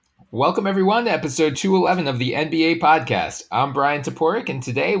Welcome, everyone, to episode 211 of the NBA podcast. I'm Brian Toporek, and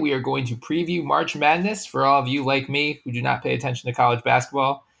today we are going to preview March Madness for all of you like me who do not pay attention to college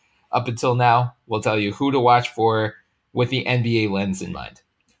basketball. Up until now, we'll tell you who to watch for with the NBA lens in mind.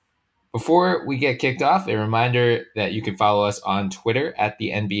 Before we get kicked off, a reminder that you can follow us on Twitter at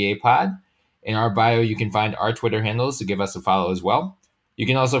the NBA Pod. In our bio, you can find our Twitter handles to give us a follow as well. You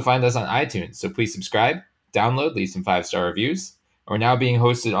can also find us on iTunes, so please subscribe, download, leave some 5-star reviews. We're now being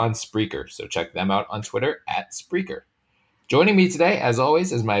hosted on Spreaker, so check them out on Twitter at Spreaker. Joining me today, as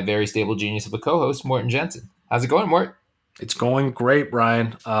always, is my very stable genius of a co-host, Morten Jensen. How's it going, Mort? It's going great,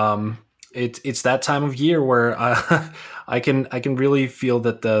 Brian. It's that time of year where I can really feel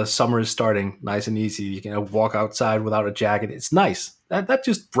that the summer is starting nice and easy. You can walk outside without a jacket. It's nice. That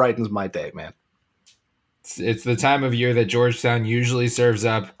just brightens my day, man. It's the time of year that Georgetown usually serves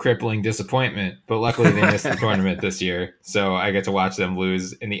up crippling disappointment, but luckily they missed the tournament this year, so I get to watch them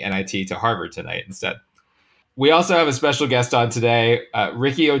lose in the NIT to Harvard tonight instead. We also have a special guest on today.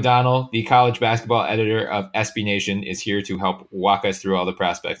 Ricky O'Donnell, the college basketball editor of SB Nation, is here to help walk us through all the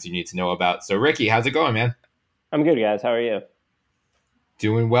prospects you need to know about. So, Ricky, how's it going, man? I'm good, guys. How are you?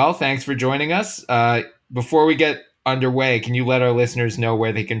 Doing well. Thanks for joining us. Before we get underway, can you let our listeners know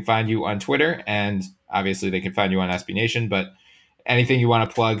where they can find you on Twitter? And obviously they can find you on SB Nation, but anything you want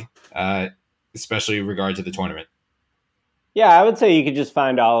to plug, especially in regard to the tournament? Yeah, I would say you could just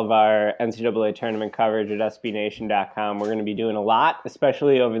find all of our NCAA tournament coverage at sbnation.com. We're going to be doing a lot,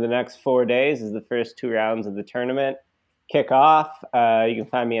 especially over the next 4 days as the first 2 rounds of the tournament kick off. You can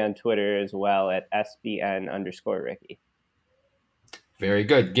find me on Twitter as well at SBN_Ricky. Very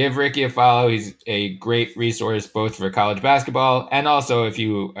good. Give Ricky a follow. He's a great resource both for college basketball and also if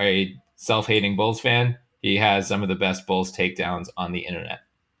you are a self-hating Bulls fan, he has some of the best Bulls takedowns on the internet.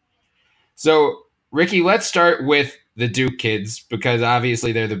 So, Ricky, let's start with the Duke kids because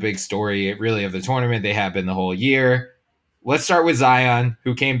obviously they're the big story really of the tournament. They have been the whole year. Let's start with Zion,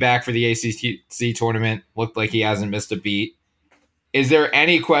 who came back for the ACC tournament, looked like he hasn't missed a beat. Is there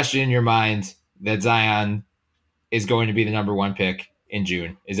any question in your mind that Zion is going to be the number 1 pick in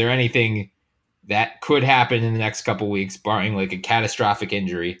June? Is there anything that could happen in the next couple weeks, barring like a catastrophic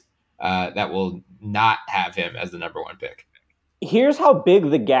injury, that will not have him as the number 1 pick? Here's how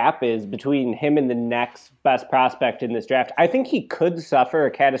big the gap is between him and the next best prospect in this draft. I think he could suffer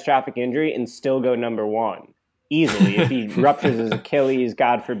a catastrophic injury and still go number 1 easily. If he ruptures his Achilles,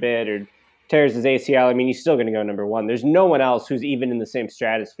 God forbid, or tears his ACL, I mean, he's still going to go number 1. There's no one else who's even in the same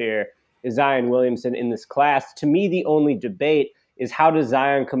stratosphere as Zion Williamson in this class. To me, the only debate is how does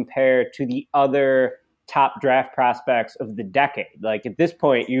Zion compare to the other top draft prospects of the decade? Like at this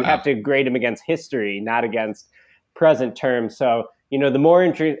point, you have to grade him against history, not against present terms. So, the more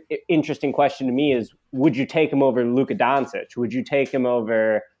interesting question to me is, would you take him over Luka Doncic? Would you take him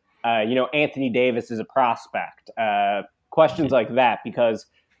over, Anthony Davis as a prospect? Questions like that, because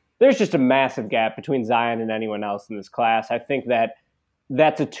there's just a massive gap between Zion and anyone else in this class. I think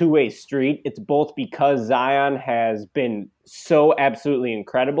that's a two-way street. It's both because Zion has been so absolutely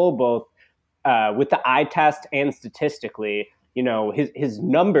incredible, both with the eye test and statistically. His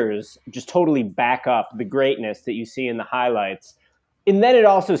numbers just totally back up the greatness that you see in the highlights. And then it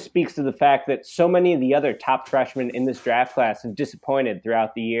also speaks to the fact that so many of the other top freshmen in this draft class have disappointed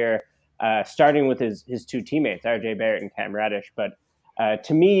throughout the year, starting with his 2 teammates, RJ Barrett and Cam Reddish. But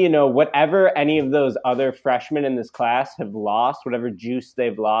to me, whatever any of those other freshmen in this class have lost, whatever juice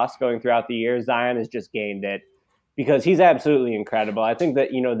they've lost going throughout the year, Zion has just gained it because he's absolutely incredible. I think that,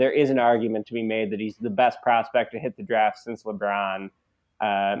 there is an argument to be made that he's the best prospect to hit the draft since LeBron.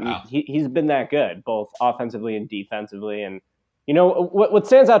 Wow. He's been that good, both offensively and defensively. And, what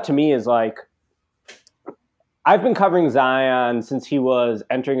stands out to me is like, I've been covering Zion since he was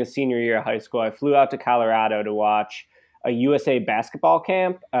entering his senior year of high school. I flew out to Colorado to watch a USA basketball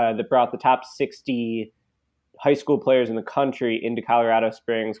camp that brought the top 60 high school players in the country into Colorado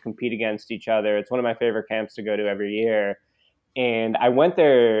Springs, compete against each other. It's one of my favorite camps to go to every year. And I went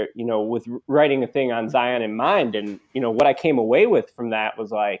there, with writing a thing on Zion in mind. And, what I came away with from that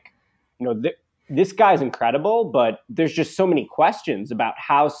was like, this guy's incredible, but there's just so many questions about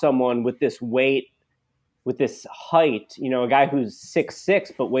how someone with this weight, with this height, a guy who's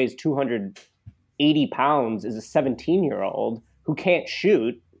 6'6", but weighs 280 pounds is a 17-year-old who can't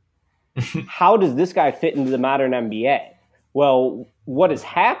shoot. How does this guy fit into the modern NBA? Well, what has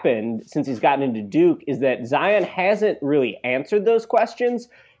happened since he's gotten into Duke is that Zion hasn't really answered those questions.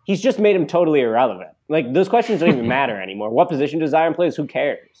 He's just made him totally irrelevant. Like, those questions don't even matter anymore. What position does Zion play? Who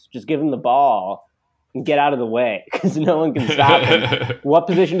cares? Just give him the ball and get out of the way because no one can stop him. What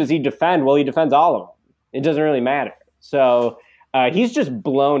position does he defend? Well, he defends all of them. It doesn't really matter. So He's just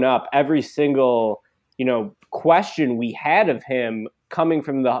blown up every single, question we had of him coming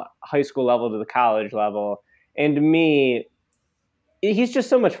from the high school level to the college level. And to me, he's just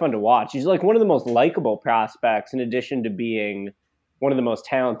so much fun to watch. He's like one of the most likable prospects, in addition to being one of the most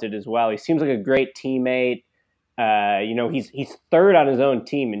talented as well. He seems like a great teammate. He's third on his own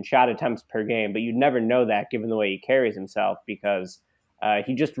team in shot attempts per game, but you'd never know that given the way he carries himself, because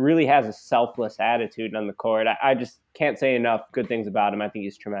he just really has a selfless attitude on the court. I just can't say enough good things about him. I think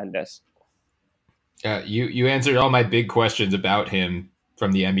he's tremendous. You answered all my big questions about him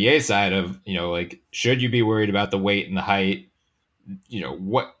from the NBA side of, should you be worried about the weight and the height?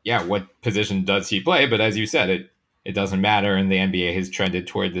 What position does he play? But as you said, it doesn't matter. And the NBA has trended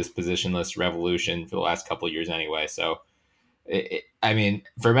toward this positionless revolution for the last couple of years anyway. So,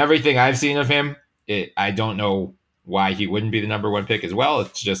 from everything I've seen of him, I don't know why he wouldn't be the number one pick as well.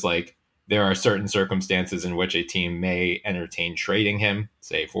 It's just like there are certain circumstances in which a team may entertain trading him,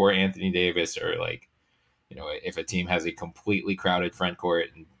 say for Anthony Davis, or if a team has a completely crowded front court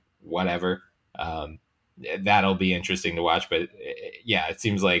and whatever, that'll be interesting to watch. But it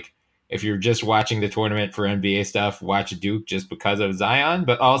seems like if you're just watching the tournament for NBA stuff, watch Duke just because of Zion.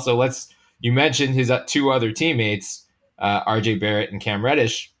 But also, you mentioned his two other teammates, RJ Barrett and Cam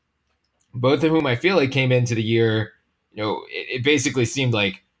Reddish, both of whom I feel like came into the year, it basically seemed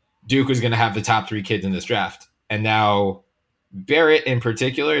like Duke was going to have the top three kids in this draft. And now Barrett in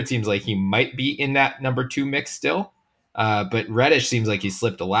particular, it seems like he might be in that number two mix still. But Reddish seems like he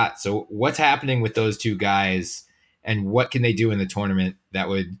slipped a lot. So what's happening with those two guys, and what can they do in the tournament that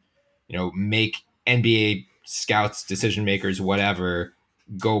would, make NBA scouts, decision makers, whatever,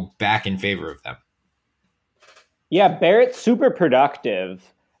 go back in favor of them? Yeah, Barrett's super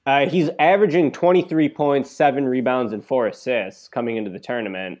productive. He's averaging 23 points, 7 rebounds, and 4 assists coming into the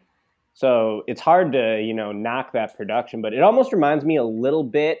tournament. So it's hard to, knock that production, but it almost reminds me a little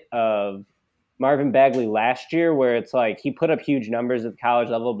bit of Marvin Bagley last year, where it's like he put up huge numbers at the college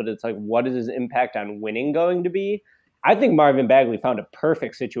level, but it's like, what is his impact on winning going to be? I think Marvin Bagley found a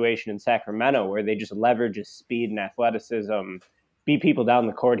perfect situation in Sacramento where they just leverage his speed and athleticism, beat people down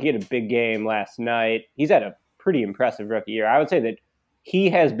the court. He had a big game last night. He's had a pretty impressive rookie year. I would say that he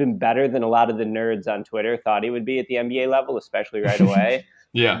has been better than a lot of the nerds on Twitter thought he would be at the NBA level, especially right away.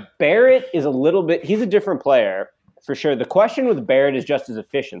 Yeah. Barrett is he's a different player for sure. The question with Barrett is just his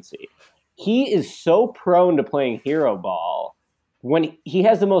efficiency. He is so prone to playing hero ball when he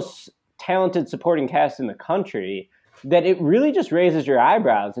has the most talented supporting cast in the country that it really just raises your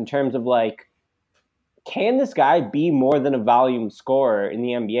eyebrows in terms of like, can this guy be more than a volume scorer in the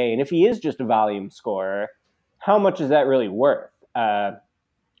NBA? And if he is just a volume scorer, how much is that really worth?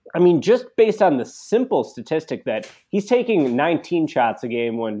 Just based on the simple statistic that he's taking 19 shots a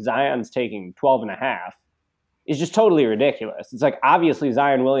game when Zion's taking 12 and a half is just totally ridiculous. It's like, obviously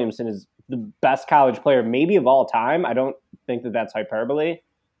Zion Williamson is the best college player maybe of all time. I don't think that that's hyperbole,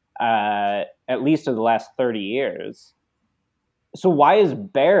 at least of the last 30 years. So why is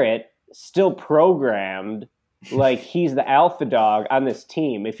Barrett still programmed like he's the alpha dog on this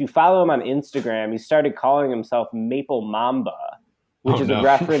team? If you follow him on Instagram, he started calling himself Maple Mamba, which is a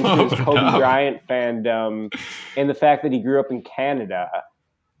reference to his Kobe Bryant fandom and the fact that he grew up in Canada.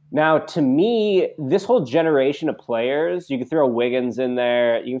 Now, to me, this whole generation of players, you can throw Wiggins in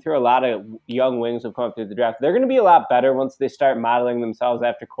there, you can throw a lot of young wings who've come up through the draft. They're going to be a lot better once they start modeling themselves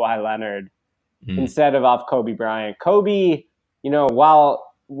after Kawhi Leonard instead of off Kobe Bryant. Kobe, while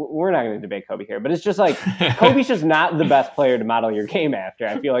we're not going to debate Kobe here, but it's just like Kobe's just not the best player to model your game after,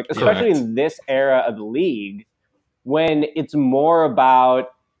 I feel like, especially in this era of the league, when it's more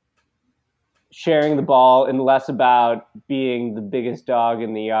about sharing the ball and less about being the biggest dog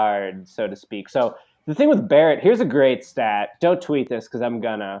in the yard, so to speak. So the thing with Barrett, here's a great stat. Don't tweet this because I've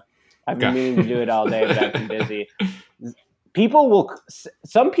been meaning to do it all day, but I've been busy.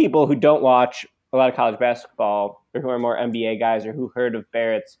 Some people who don't watch a lot of college basketball or who are more NBA guys or who heard of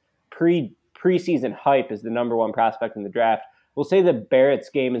Barrett's preseason hype as the number one prospect in the draft will say that Barrett's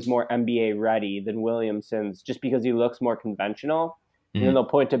game is more NBA ready than Williamson's just because he looks more conventional. And then they'll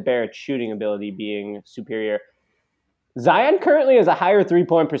point to Barrett's shooting ability being superior. Zion currently has a higher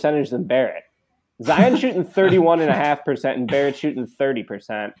three-point percentage than Barrett. Zion's shooting 31.5% and Barrett's shooting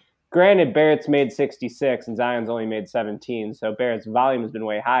 30%. Granted, Barrett's made 66 and Zion's only made 17, so Barrett's volume has been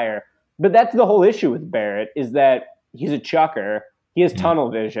way higher. But that's the whole issue with Barrett, is that he's a chucker. He has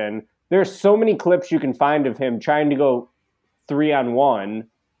tunnel vision. There are so many clips you can find of him trying to go 3-on-1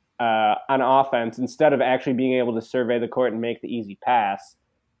 on offense instead of actually being able to survey the court and make the easy pass.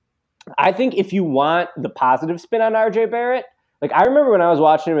 I think if you want the positive spin on RJ Barrett, like I remember when I was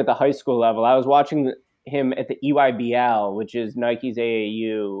watching him at the high school level, I was watching him at the EYBL, which is Nike's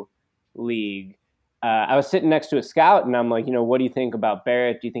AAU league. I was sitting next to a scout, and I'm like, what do you think about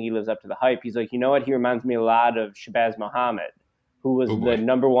Barrett? Do you think he lives up to the hype? He's like, you know what? He reminds me a lot of Shabazz Muhammad, who was the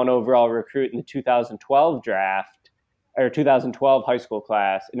number 1 overall recruit in the 2012 draft, or 2012 high school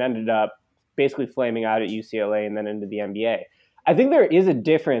class, and ended up basically flaming out at UCLA and then into the NBA. I think there is a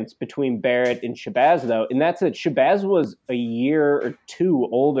difference between Barrett and Shabazz, though, and that's that Shabazz was a year or two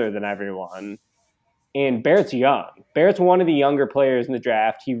older than everyone, and Barrett's young. Barrett's one of the younger players in the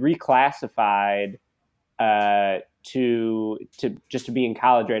draft. He reclassified to be in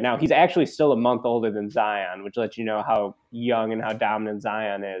college right now. He's actually still a month older than Zion, which lets you know how young and how dominant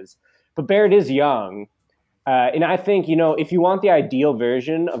Zion is. But Barrett is young. And I think, if you want the ideal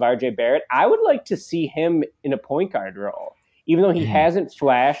version of RJ Barrett, I would like to see him in a point guard role. Even though he hasn't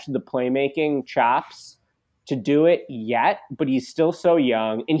flashed the playmaking chops to do it yet, but he's still so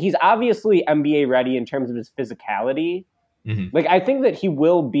young. And he's obviously NBA ready in terms of his physicality. Mm-hmm. Like, I think that he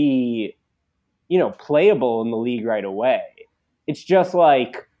will be, playable in the league right away. It's just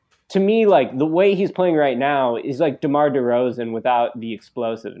like, to me, like, the way he's playing right now is like DeMar DeRozan without the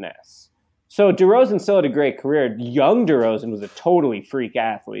explosiveness. So DeRozan still had a great career. Young DeRozan was a totally freak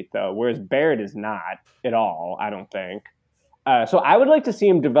athlete, though, whereas Barrett is not at all, I don't think. So I would like to see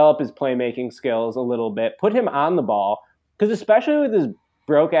him develop his playmaking skills a little bit, put him on the ball, because especially with his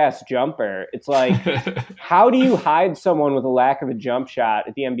broke-ass jumper, it's like, how do you hide someone with a lack of a jump shot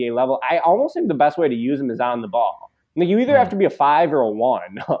at the NBA level? I almost think the best way to use him is on the ball. Like, you either have to be a 5 or a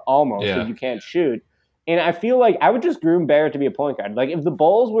 1, almost, if you can't shoot. And I feel like I would just groom Barrett to be a point guard. Like, if the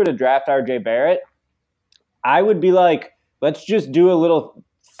Bulls were to draft RJ Barrett, I would be like, let's just do a little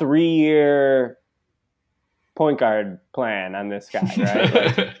 3-year point guard plan on this guy,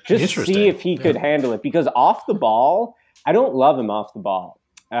 right? Like, just see if he could handle it. Because off the ball, I don't love him off the ball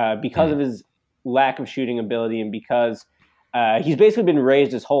because of his lack of shooting ability, and because he's basically been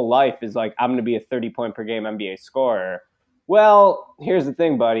raised his whole life as like, I'm going to be a 30-point per game NBA scorer. Well, here's the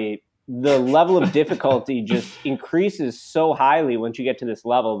thing, buddy. The level of difficulty just increases so highly once you get to this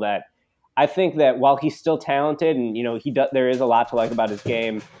level that I think that while he's still talented and, there is a lot to like about his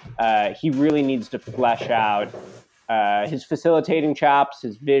game, he really needs to flesh out his facilitating chops,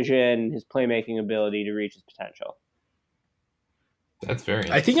 his vision, his playmaking ability to reach his potential. That's very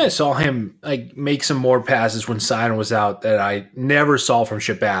I think I saw him make some more passes when Zion was out that I never saw from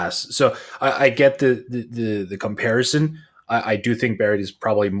Shabazz. So I get the comparison. I do think Barrett is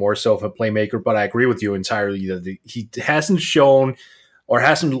probably more so of a playmaker, but I agree with you entirely that he hasn't shown or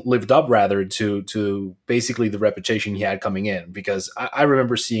hasn't lived up rather to basically the reputation he had coming in, because I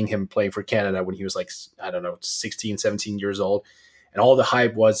remember seeing him playing for Canada when he was 16, 17 years old. And all the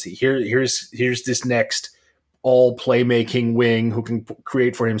hype was here's this next all playmaking wing who can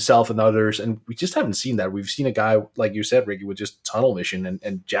create for himself and others. And we just haven't seen that. We've seen a guy, like you said, Ricky, with just tunnel vision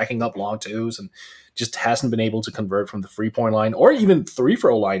and jacking up long twos and just hasn't been able to convert from the 3-point line or even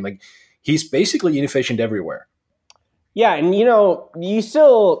 3-throw line. Like, he's basically inefficient everywhere. Yeah, and you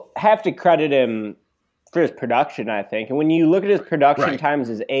still have to credit him for his production, I think. And when you look at his production times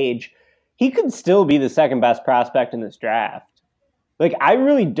his age, he could still be the second best prospect in this draft. Like, I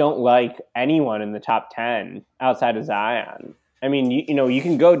really don't like anyone in the top 10 outside of Zion. I mean, you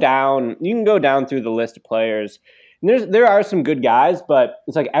can go down through the list of players. And there are some good guys, but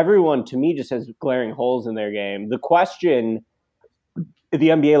it's like everyone to me just has glaring holes in their game. The question at the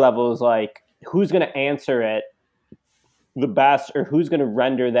NBA level is like, who's going to answer it the best, or who's going to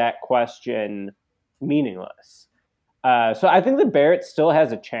render that question meaningless? So I think that Barrett still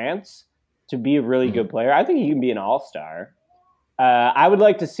has a chance to be a really good player. I think he can be an all-star. I would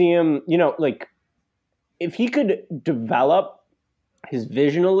like to see him, if he could develop his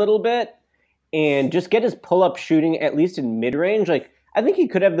vision a little bit and just get his pull-up shooting at least in mid-range. Like, I think he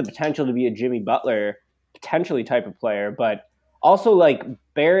could have the potential to be a Jimmy Butler potentially type of player, but also like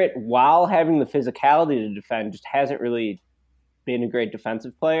Barrett, while having the physicality to defend, just hasn't really been a great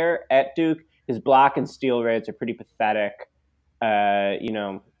defensive player at Duke. His block and steal rates are pretty pathetic,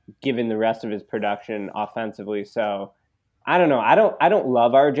 given the rest of his production offensively. So I don't know. I don't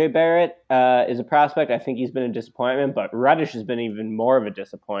love RJ Barrett as a prospect. I think he's been a disappointment, but Reddish has been even more of a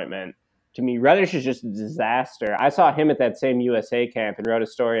disappointment. To me, Reddish is just a disaster. I saw him at that same USA camp and wrote a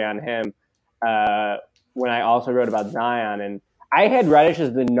story on him when I also wrote about Zion. And I had Reddish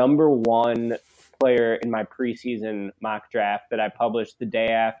as the number 1 player in my preseason mock draft that I published the day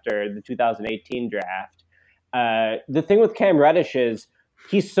after the 2018 draft. The thing with Cam Reddish is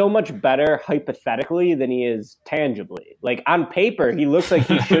he's so much better hypothetically than he is tangibly. Like, on paper, he looks like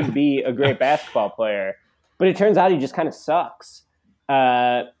he should be a great basketball player, but it turns out he just kind of sucks.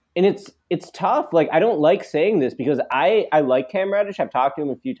 And it's tough. Like, I don't like saying this because I like Cam Reddish. I've talked to him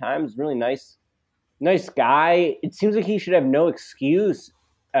a few times. Really nice guy. It seems like he should have no excuse,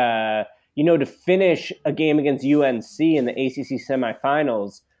 to finish a game against UNC in the ACC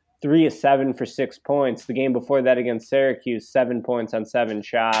semifinals, 3 of 7 for 6 points. The game before that against Syracuse, 7 points on 7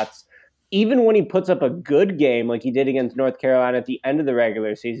 shots. Even when he puts up a good game like he did against North Carolina at the end of the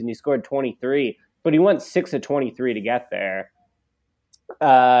regular season, he scored 23, but he went 6 of 23 to get there.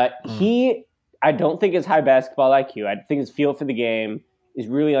 I don't think his high basketball IQ. I think his feel for the game is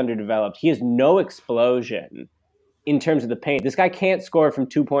really underdeveloped. He has no explosion in terms of the paint. This guy can't score from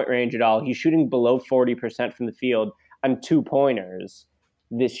 2-point range at all. He's shooting below 40% from the field on 2-pointers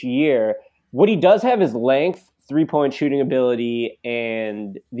this year. What he does have is length, 3-point shooting ability,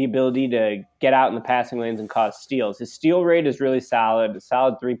 and the ability to get out in the passing lanes and cause steals. His steal rate is really solid, a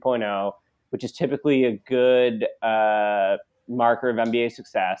solid 3.0, which is typically a good marker of NBA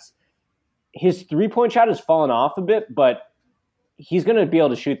success. His 3-point shot has fallen off a bit, but he's going to be able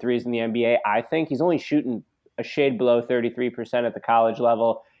to shoot threes in the NBA, I think. He's only shooting a shade below 33% at the college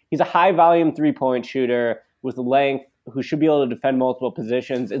level. He's a high-volume 3-point shooter with length who should be able to defend multiple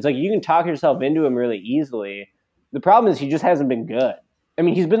positions. It's like you can talk yourself into him really easily. The problem is he just hasn't been good. I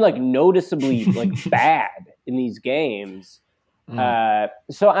mean, he's been noticeably bad in these games. So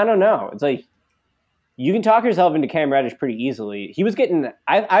I don't know. It's like you can talk yourself into Cam Reddish pretty easily. He was getting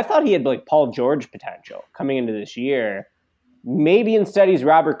I thought he had Paul George potential coming into this year. Maybe instead he's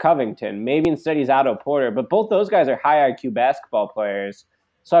Robert Covington. Maybe instead he's Otto Porter. But both those guys are high IQ basketball players.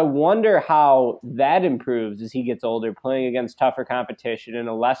 So I wonder how that improves as he gets older, playing against tougher competition in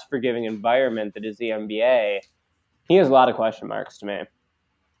a less forgiving environment that is the NBA. He has a lot of question marks to me.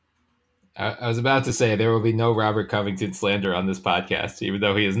 I was about to say there will be no Robert Covington slander on this podcast, even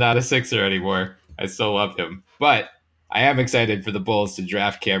though he is not a Sixer anymore. I still love him. But I am excited for the Bulls to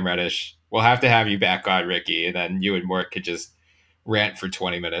draft Cam Reddish. We'll have to have you back on, Ricky, and then you and Mort could just rant for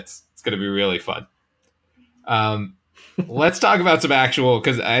 20 minutes. It's going to be really fun. Let's talk about some actual,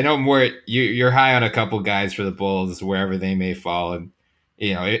 because I know, Mort, you're high on a couple guys for the Bulls, wherever they may fall. And,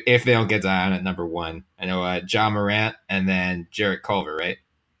 if they don't get Zion at number 1, I know John Morant and then Jarrett Culver, right?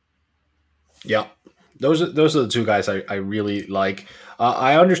 Yeah, those are the two guys I really like.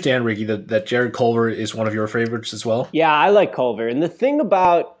 I understand, Ricky, that Jarrett Culver is one of your favorites as well. Yeah, I like Culver. And the thing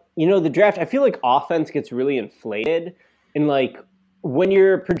about, the draft, I feel like offense gets really inflated. And when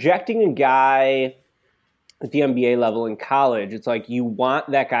you're projecting a guy at the NBA level in college, it's like you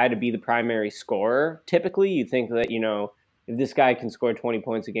want that guy to be the primary scorer. Typically, you think that, if this guy can score 20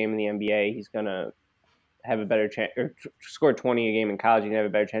 points a game in the NBA, he's going to have a better chance, or score 20 a game in college, you can have a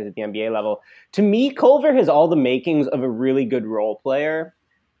better chance at the NBA level. To me, Culver has all the makings of a really good role player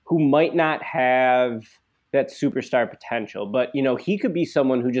who might not have that superstar potential, but he could be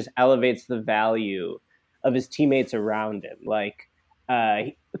someone who just elevates the value of his teammates around him.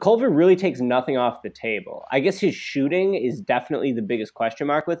 Culver really takes nothing off the table. I guess his shooting is definitely the biggest question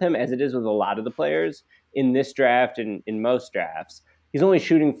mark with him, as it is with a lot of the players in this draft and in most drafts. He's only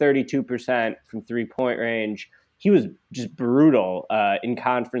shooting 32% from 3-point range. He was just brutal in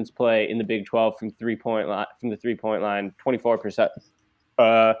conference play in the Big 12 from the 3-point line, 24%.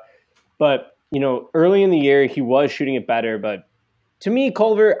 But early in the year he was shooting it better. But to me,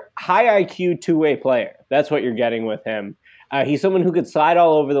 Culver, high IQ 2-way player. That's what you're getting with him. He's someone who could slide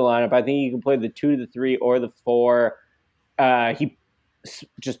all over the lineup. I think he can play the 2, the 3, or the 4. He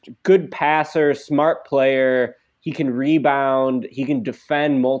just good passer, smart player. He can rebound. He can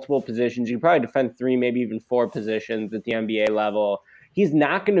defend multiple positions. You can probably defend 3, maybe even 4 positions at the NBA level. He's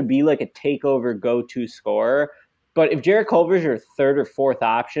not going to be like a takeover go-to scorer. But if Jarrett Culver is your 3rd or 4th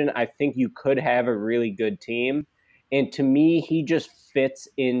option, I think you could have a really good team. And to me, he just fits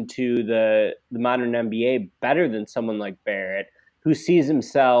into the modern NBA better than someone like Barrett, who sees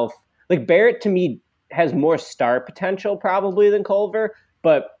himself like Barrett. To me, has more star potential probably than Culver,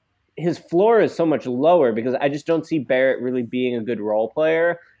 but his floor is so much lower because I just don't see Barrett really being a good role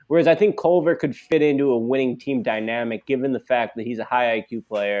player. Whereas I think Culver could fit into a winning team dynamic, given the fact that he's a high IQ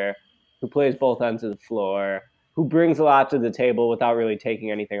player who plays both ends of the floor, who brings a lot to the table without really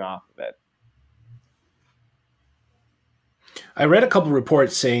taking anything off of it. I read a couple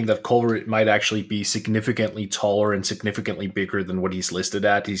reports saying that Culver might actually be significantly taller and significantly bigger than what he's listed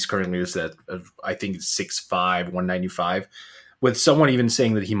at. He's currently listed at, I think, 6'5", 195. With someone even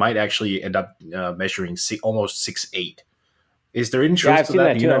saying that he might actually end up measuring almost 6'8". Is there any truth I've to seen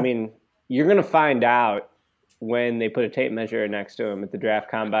that? that too. I mean, you're going to find out when they put a tape measure next to him at the draft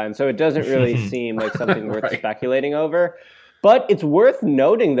combine. So it doesn't really seem like something worth speculating over. But it's worth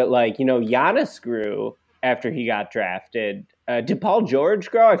noting that, Giannis grew after he got drafted. Did Paul George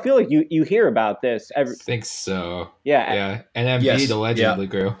grow? I feel like you hear about this. I think so. Yeah. And Embiid allegedly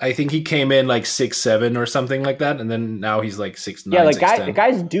grew. I think he came in like 6'7" or something like that, and then now he's like 6'9". Yeah, like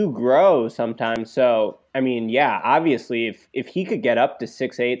guys do grow sometimes. So I mean, yeah, obviously, if he could get up to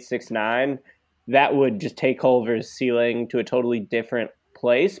 6'8", 6'9", that would just take Culver's ceiling to a totally different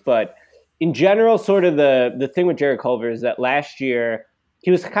place. But in general, sort of the thing with Jarrett Culver is that last year he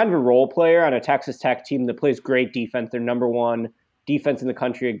was kind of a role player on a Texas Tech team that plays great defense. They're number one defense in the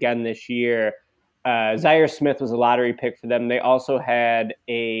country again this year. Zaire Smith was a lottery pick for them. They also had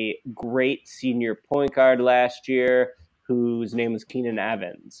a great senior point guard last year whose name was Keenan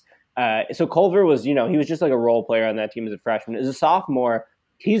Evans. So Culver was, he was just like a role player on that team as a freshman. As a sophomore,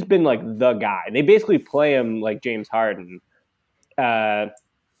 he's been like the guy. They basically play him like James Harden. The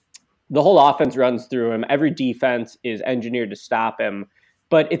whole offense runs through him. Every defense is engineered to stop him.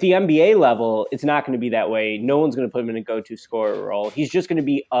 But at the NBA level, it's not going to be that way. No one's going to put him in a go-to scorer role. He's just going to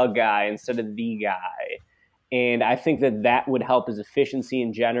be a guy instead of the guy. And I think that would help his efficiency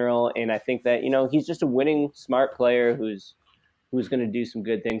in general. And I think that, he's just a winning, smart player who's going to do some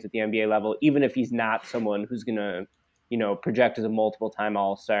good things at the NBA level, even if he's not someone who's going to, project as a multiple-time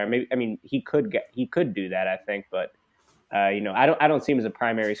All-Star. He could do that, I think, but I don't see him as a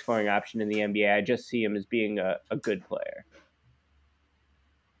primary scoring option in the NBA. I just see him as being a good player.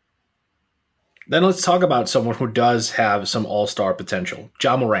 Then let's talk about someone who does have some all-star potential,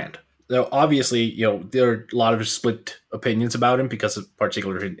 Ja Morant. Now, obviously, there are a lot of split opinions about him because of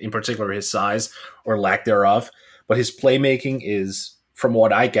in particular his size or lack thereof. But his playmaking is, from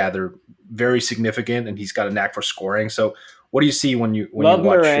what I gather, very significant, and he's got a knack for scoring. So, what do you see when you watch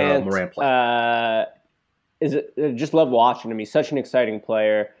Morant play? Just love watching him. He's such an exciting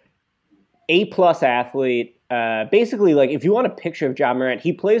player. A-plus athlete. Basically, like if you want a picture of Ja Morant,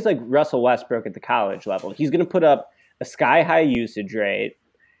 he plays like Russell Westbrook at the college level. He's going to put up a sky-high usage rate.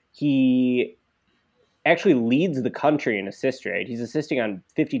 He actually leads the country in assist rate. He's assisting on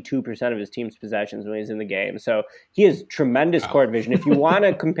 52% of his team's possessions when he's in the game. So he has tremendous court vision. If you want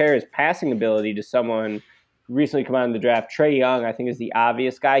to compare his passing ability to someone who recently come out in the draft, Trae Young, I think, is the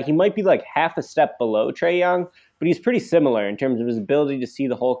obvious guy. He might be like half a step below Trae Young, but he's pretty similar in terms of his ability to see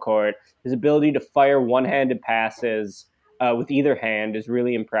the whole court. His ability to fire one-handed passes with either hand is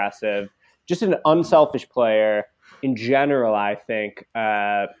really impressive. Just an unselfish player in general, I think.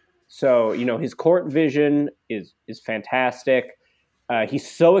 So, his court vision is fantastic. He's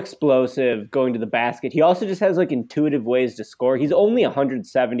so explosive going to the basket. He also just has like intuitive ways to score. He's only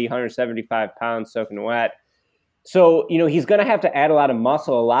 175 pounds soaking wet. So, he's going to have to add a lot of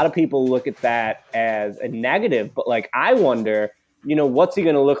muscle. A lot of people look at that as a negative, but like, I wonder, what's he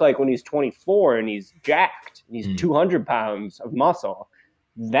going to look like when he's 24 and he's jacked and he's 200 pounds of muscle?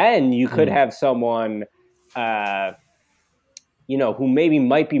 Then you could have someone, who maybe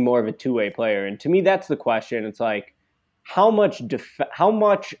might be more of a two-way player. And to me, that's the question. It's like, how much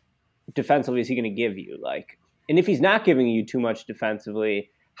defensively is he going to give you? Like, and if he's not giving you too much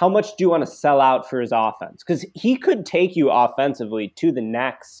defensively, how much do you want to sell out for his offense? Because he could take you offensively to the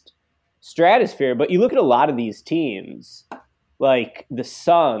next stratosphere. But you look at a lot of these teams, like the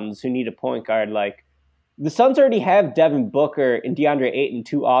Suns, who need a point guard. Like the Suns already have Devin Booker and DeAndre Ayton,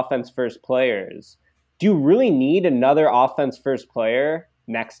 two offense-first players. Do you really need another offense-first player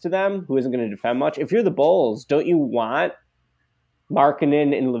next to them who isn't going to defend much? If you're the Bulls, don't you want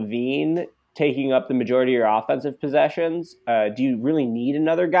Markkanen and Levine taking up the majority of your offensive possessions? Do you really need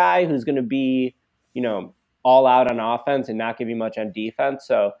another guy who's going to be, all out on offense and not give you much on defense?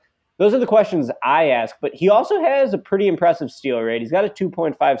 So those are the questions I ask. But he also has a pretty impressive steal rate. He's got a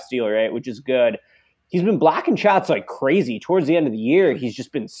 2.5 steal rate, which is good. He's been blocking shots like crazy. Towards the end of the year, he's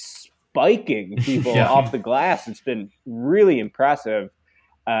just been spiking people off the glass. It's been really impressive.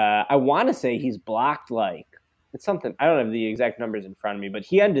 I want to say he's blocked it's something, I don't have the exact numbers in front of me, but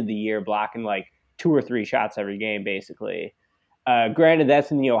he ended the year blocking like 2 or 3 shots every game, basically. Granted,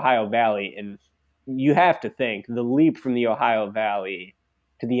 that's in the Ohio Valley, and you have to think the leap from the Ohio Valley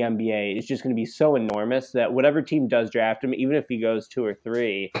to the NBA is just going to be so enormous that whatever team does draft him, even if he goes 2 or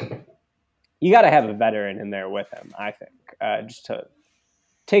 3, you got to have a veteran in there with him, I think, just to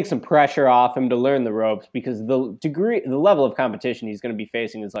take some pressure off him, to learn the ropes, because the level of competition he's going to be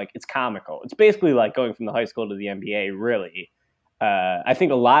facing is it's comical. It's basically like going from the high school to the NBA, really. I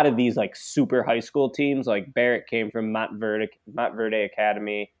think a lot of these super high school teams, like Barrett came from Montverde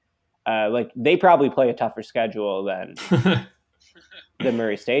Academy, they probably play a tougher schedule than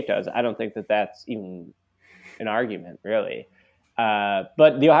Murray State does. I don't think that that's even an argument, really.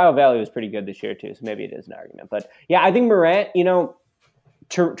 But the Ohio Valley was pretty good this year too, so maybe it is an argument. But yeah, I think Morant,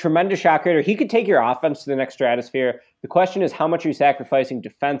 tremendous shot creator. He could take your offense to the next stratosphere. The question is, how much are you sacrificing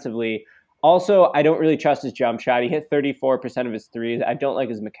defensively? Also, I don't really trust his jump shot. He hit 34% of his threes. I don't like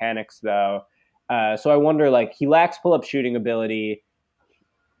his mechanics, though. So I wonder, like, he lacks pull-up shooting ability.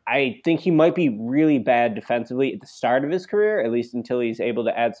 I think he might be really bad defensively at the start of his career, at least until he's able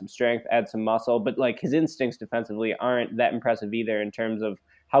to add some strength, add some muscle. But, like, his instincts defensively aren't that impressive either in terms of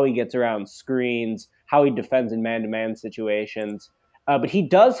how he gets around screens, how he defends in man-to-man situations. But he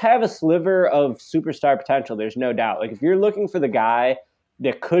does have a sliver of superstar potential, there's no doubt. Like, if you're looking for the guy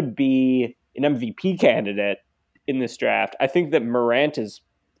that could be an MVP candidate in this draft, I think that Morant is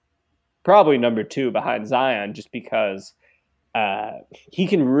probably number 2 behind Zion, just because he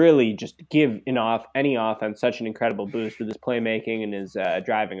can really just give any offense such an incredible boost with his playmaking and his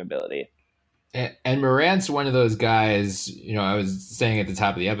driving ability. And Morant's one of those guys, I was saying at the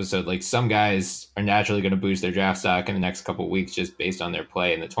top of the episode, like, some guys are naturally going to boost their draft stock in the next couple of weeks just based on their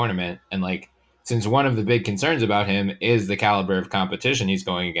play in the tournament. And, like, since one of the big concerns about him is the caliber of competition he's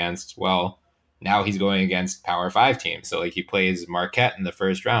going against, well, now he's going against Power 5 teams. So, like, he plays Marquette in the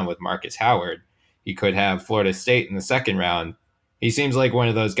first round with Marcus Howard. He could have Florida State in the second round. He seems like one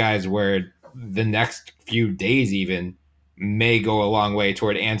of those guys where the next few days even may go a long way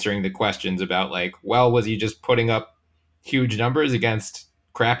toward answering the questions about, like, well, was he just putting up huge numbers against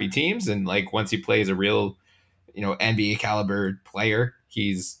crappy teams? And, like, once he plays a real, NBA caliber player,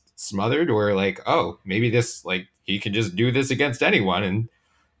 he's smothered? Or, like, oh, maybe this, like, he could just do this against anyone and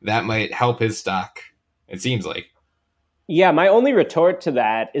that might help his stock, it seems like. Yeah, my only retort to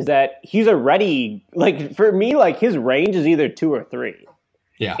that is that he's already, like, for me, like, his range is either 2 or 3.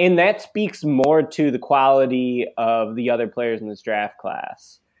 Yeah. And that speaks more to the quality of the other players in this draft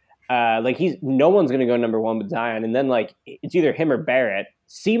class. Like, no one's going to go number 1 but Zion. And then, like, it's either him or Barrett.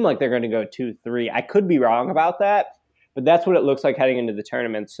 Seem like they're going to go 2, 3. I could be wrong about that, but that's what it looks like heading into the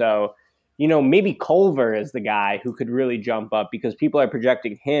tournament. So, maybe Culver is the guy who could really jump up because people are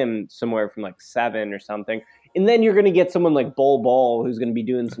projecting him somewhere from, like, 7 or something. And then you're going to get someone like Bol who's going to be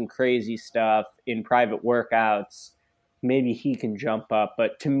doing some crazy stuff in private workouts. Maybe he can jump up.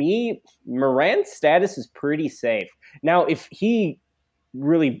 But to me, Morant's status is pretty safe. Now, if he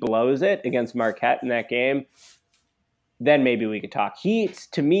really blows it against Marquette in that game, then maybe we could talk.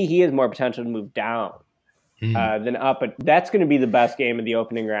 To me, he has more potential to move down than up. But that's going to be the best game of the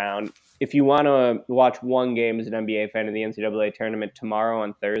opening round. If you want to watch one game as an NBA fan in the NCAA tournament tomorrow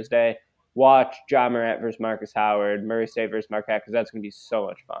on Thursday, watch Ja Morant versus Marcus Howard, Murray State versus Marquette, because that's going to be so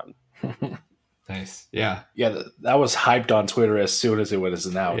much fun. Nice. Yeah. Yeah, that was hyped on Twitter as soon as it was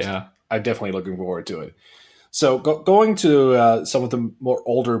announced. Yeah. I'm definitely looking forward to it. So going to some of the more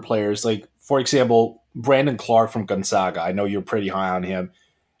older players, like, for example, Brandon Clark from Gonzaga. I know you're pretty high on him.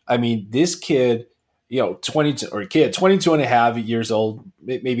 I mean, this kid, 22 and a half years old,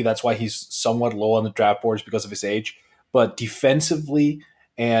 maybe that's why he's somewhat low on the draft boards because of his age. But defensively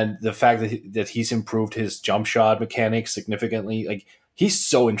and the fact that he's improved his jump shot mechanics significantly, like, he's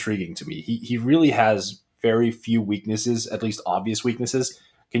so intriguing to me. He really has very few weaknesses, at least obvious weaknesses.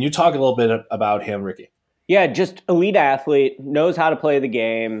 Can you talk a little bit about him, Ricky? Yeah, just elite athlete, knows how to play the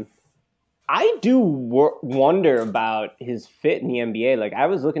game. I do wonder about his fit in the NBA. Like, I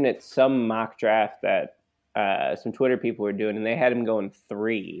was looking at some mock draft that some Twitter people were doing, and they had him going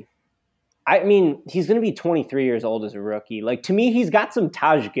 3. I mean, he's going to be 23 years old as a rookie. Like, to me, he's got some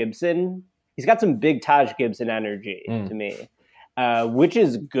Taj Gibson. He's got some big Taj Gibson energy to me. Which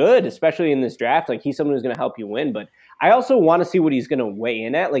is good, especially in this draft. Like, he's someone who's going to help you win. But I also want to see what he's going to weigh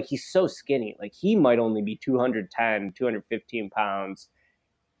in at. Like, he's so skinny. Like, he might only be 210, 215 pounds.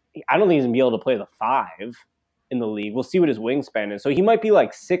 I don't think he's going to be able to play the 5 in the league. We'll see what his wingspan is. So he might be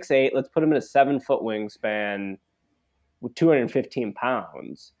like 6'8". Let's put him in a 7-foot wingspan with 215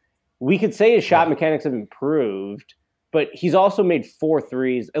 pounds. We could say his shot mechanics have improved, but he's also made 4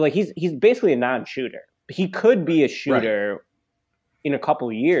 threes. Like, he's basically a non-shooter. He could be a shooter in a couple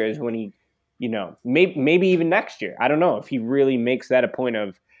of years when he, maybe even next year. I don't know if he really makes that a point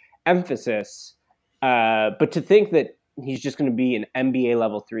of emphasis. But to think that he's just going to be an NBA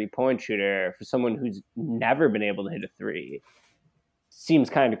level 3-point shooter for someone who's never been able to hit a 3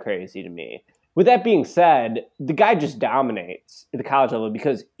 seems kind of crazy to me. With that being said, the guy just dominates at the college level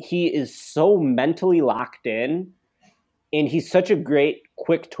because he is so mentally locked in and he's such a great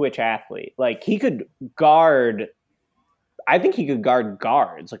quick twitch athlete. Like, he could guard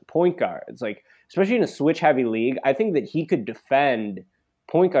guards, like point guards, like, especially in a switch heavy league. I think that he could defend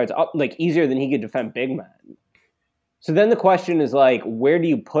point guards up, like, easier than he could defend big men. So then the question is, like, where do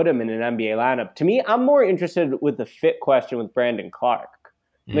you put him in an NBA lineup? To me, I'm more interested with the fit question with Brandon Clark.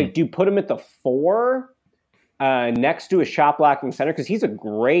 Like, do you put him at the 4? next to a shot blocking center, because he's a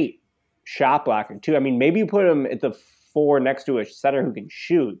great shot blocker too. I mean, maybe you put him at the 4 next to a center who can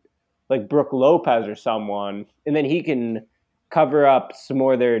shoot, like Brook Lopez or someone, and then he can cover up some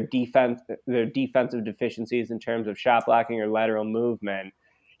more of their defensive deficiencies in terms of shot blocking or lateral movement.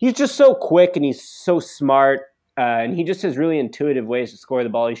 He's just so quick and he's so smart, and he just has really intuitive ways to score the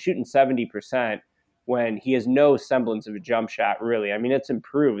ball. He's shooting 70% when he has no semblance of a jump shot, really. I mean, it's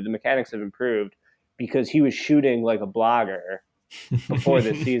improved. The mechanics have improved because he was shooting like a blogger before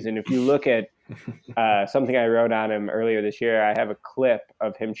this season. If you look at something I wrote on him earlier this year, I have a clip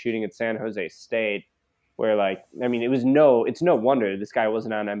of him shooting at San Jose State where, like, I mean, it's no wonder this guy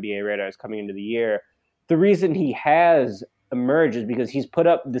wasn't on NBA radars coming into the year. The reason he has emerged is because he's put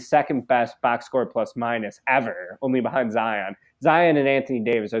up the second best box score plus minus ever, only behind Zion. Zion and Anthony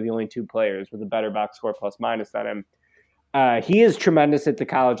Davis are the only 2 players with a better box score plus minus than him. He is tremendous at the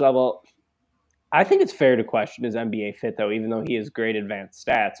college level. I think it's fair to question his NBA fit, though, even though he has great advanced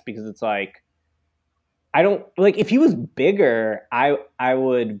stats, because it's like, I don't like, if he was bigger, I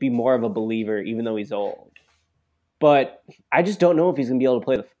would be more of a believer, even though he's old. But I just don't know if he's going to be able to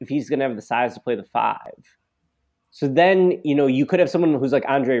play if he's going to have the size to play the 5. So then, you could have someone who's like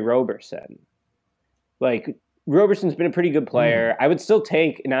Andre Roberson. Like, Roberson's been a pretty good player. I would still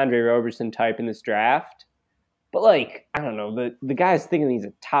take an Andre Roberson type in this draft. But, like, I don't know, the guy's thinking he's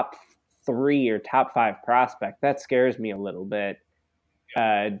a top 3 or top 5 prospect. That scares me a little bit.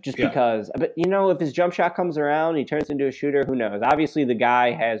 Because, but if his jump shot comes around, he turns into a shooter, who knows? Obviously, the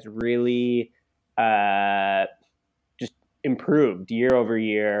guy has really just improved year over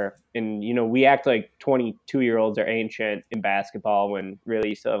year. And, we act like 22-year-olds are ancient in basketball when really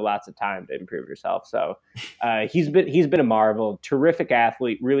you still have lots of time to improve yourself. So he's been a marvel, terrific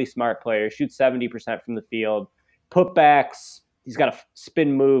athlete, really smart player, shoots 70% from the field, putbacks. He's got a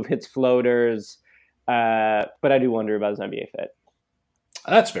spin move, hits floaters. But I do wonder about his NBA fit.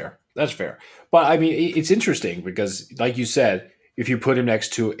 That's fair. But I mean, it's interesting because, like you said, if you put him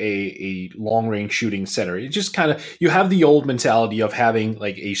next to a long range shooting center, it just kind of, you have the old mentality of having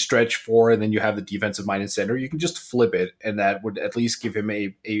like a stretch 4 and then you have the defensive minded center. You can just flip it, and that would at least give him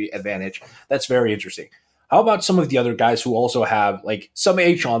a advantage. That's very interesting. How about some of the other guys who also have like some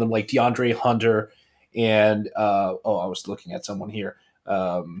H on them, like DeAndre Hunter and I was looking at someone here.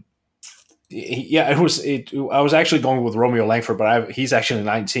 I was actually going with Romeo Langford, but he's actually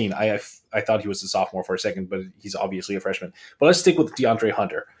 19. I thought he was a sophomore for a second, but he's obviously a freshman. But let's stick with DeAndre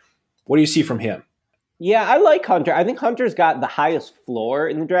Hunter. What do you see from him? Yeah, I like Hunter. I think Hunter's got the highest floor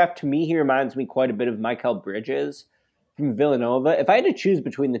in the draft. To me, he reminds me quite a bit of Mikal Bridges from Villanova. If I had to choose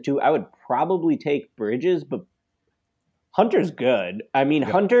between the two, I would probably take Bridges, but Hunter's good. I mean,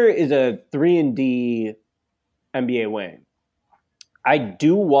 Hunter is a 3-and-D NBA wing. I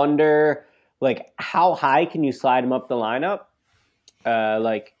do wonder, like, how high can you slide him up the lineup?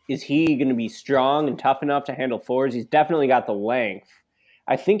 Is he going to be strong and tough enough to handle 4s? He's definitely got the length.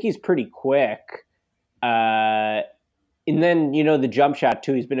 I think he's pretty quick. And then, the jump shot,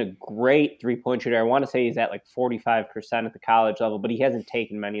 too. He's been a great three-point shooter. I want to say he's at, 45% at the college level, but he hasn't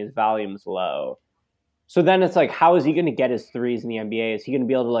taken many. His volume's low. So then it's like, how is he going to get his threes in the NBA? Is he going to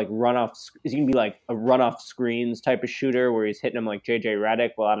be able to run off? Is he going to be like a run off screens type of shooter where he's hitting them like JJ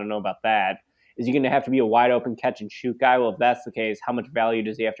Redick? Well, I don't know about that. Is he going to have to be a wide open catch and shoot guy? Well, if that's the case, how much value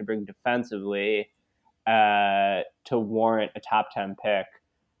does he have to bring defensively to warrant a top 10 pick?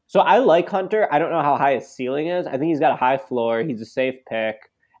 So I like Hunter. I don't know how high his ceiling is. I think he's got a high floor. He's a safe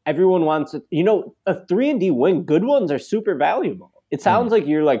pick. Everyone wants it. A 3-and-D wing, good ones are super valuable. It sounds like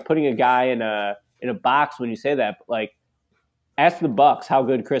you're putting a guy in a box when you say that, but ask the Bucks how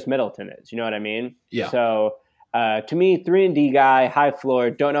good Chris Middleton is. You know what I mean? Yeah. So to me, 3-and-D guy, high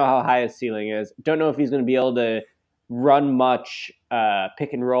floor. Don't know how high his ceiling is. Don't know if he's going to be able to run much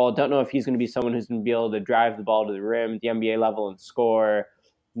pick and roll. Don't know if he's going to be someone who's going to be able to drive the ball to the rim at the NBA level and score.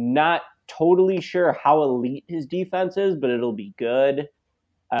 Not totally sure how elite his defense is, but it'll be good.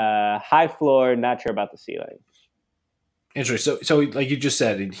 High floor. Not sure about the ceiling. Interesting. So like you just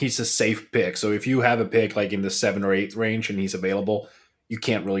said, he's a safe pick. So if you have a pick in the 7 or 8 range and he's available, you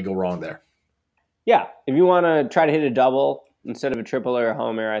can't really go wrong there. Yeah. If you want to try to hit a double instead of a triple or a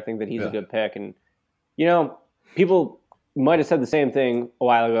homer, I think that he's a good pick. And, people might have said the same thing a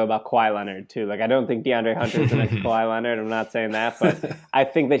while ago about Kawhi Leonard too. I don't think DeAndre Hunter is the next Kawhi Leonard. I'm not saying that, but I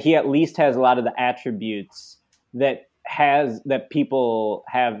think that he at least has a lot of the attributes that people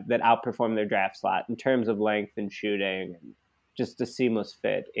have that outperform their draft slot in terms of length and shooting and just a seamless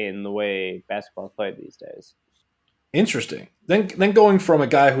fit in the way basketball is played these days. Interesting. Then going from a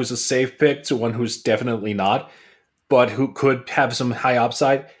guy who's a safe pick to one who's definitely not, but who could have some high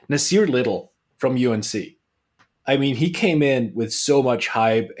upside, Nasir Little from UNC. I mean, he came in with so much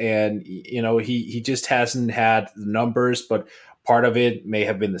hype, and he just hasn't had the numbers. But part of it may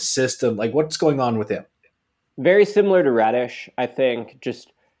have been the system. Like, what's going on with him? Very similar to Reddish, I think.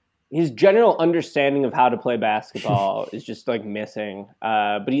 Just his general understanding of how to play basketball is just like missing.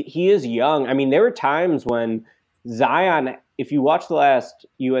 But he is young. I mean, there were times when Zion, if you watch the last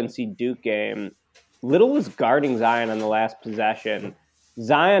UNC Duke game, Little was guarding Zion on the last possession.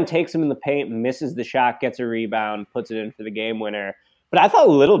 Zion takes him in the paint, misses the shot, gets a rebound, puts it in for the game winner. But I thought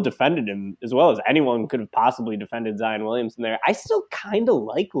Little defended him as well as anyone could have possibly defended Zion Williamson there. I still kind of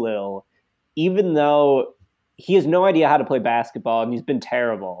like Lil, even though he has no idea how to play basketball and he's been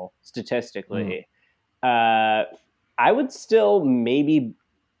terrible statistically. I would still maybe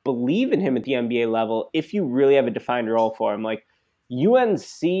believe in him at the NBA level if you really have a defined role for him. Like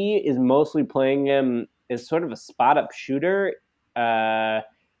UNC is mostly playing him as sort of a spot up shooter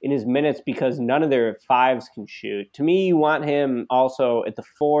in his minutes because none of their fives can shoot. To me, you want him also at the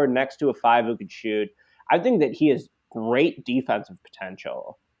 4 next to a 5 who could shoot. I think that he has great defensive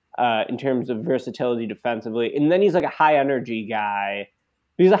potential in terms of versatility defensively. And then he's like a high energy guy.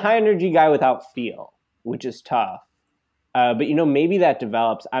 He's a high energy guy without feel, which is tough. But, maybe that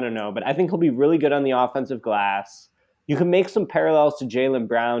develops. I don't know. But I think he'll be really good on the offensive glass. You can make some parallels to Jaylen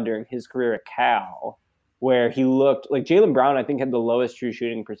Brown during his career at Cal, where he looked like Jaylen Brown, I think, had the lowest true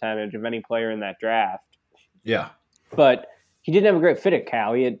shooting percentage of any player in that draft. Yeah. But he didn't have a great fit at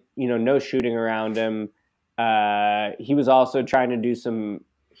Cal. He had, no shooting around him. He was also trying to do some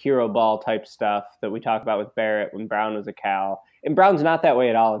hero ball type stuff that we talked about with Barrett when Brown was at Cal. And Brown's not that way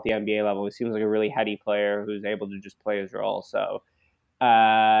at all at the NBA level. He seems like a really heady player who's able to just play his role. So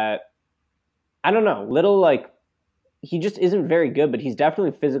I don't know. Little, he just isn't very good, but he's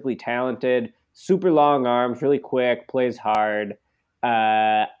definitely physically talented. Super long arms, really quick, plays hard.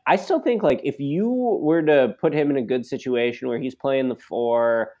 I still think if you were to put him in a good situation where he's playing the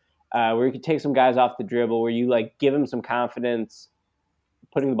 4, where he could take some guys off the dribble, where you give him some confidence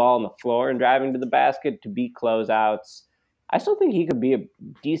putting the ball on the floor and driving to the basket to beat closeouts, I still think he could be a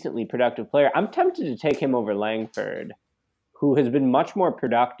decently productive player. I'm tempted to take him over Langford, who has been much more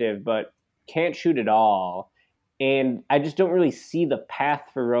productive but can't shoot at all. And I just don't really see the path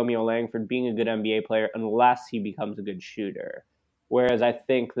for Romeo Langford being a good NBA player unless he becomes a good shooter. Whereas I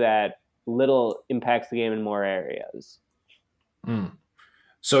think that Little impacts the game in more areas.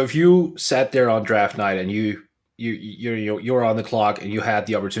 So if you sat there on draft night and you're on the clock and you had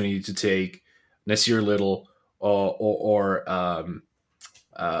the opportunity to take Nasir Little or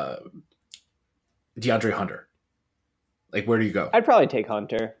DeAndre Hunter, where do you go? I'd probably take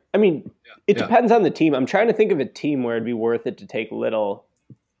Hunter. I mean, it depends on the team. I'm trying to think of a team where it'd be worth it to take Little.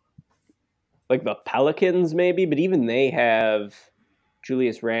 Like the Pelicans, maybe, but even they have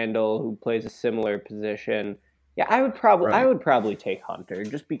Julius Randle, who plays a similar position. Yeah, I would probably take Hunter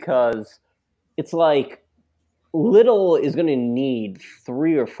just because it's Little is going to need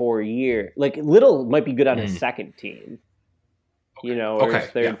 3 or 4 years. Little might be good on his second team, or his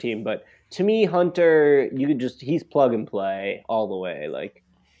third team. But to me, Hunter, he's plug and play all the way.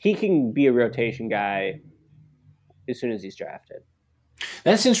 He can be a rotation guy as soon as he's drafted.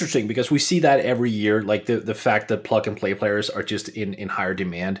 That's interesting because we see that every year, the fact that plug and play players are just in higher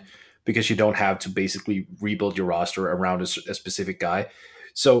demand because you don't have to basically rebuild your roster around a specific guy.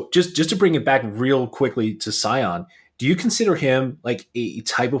 So just to bring it back real quickly to Zion, do you consider him a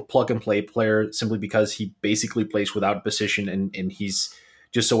type of plug and play player simply because he basically plays without a position and he's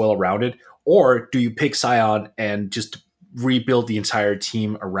just so well rounded? Or do you pick Zion and just rebuild the entire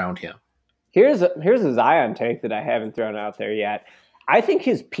team around him? Here's a Zion take that I haven't thrown out there yet. I think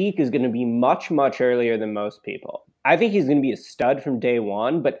his peak is going to be much, much earlier than most people. I think he's going to be a stud from day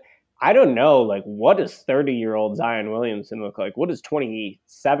one, but I don't know, what does 30-year-old Zion Williamson look like? What does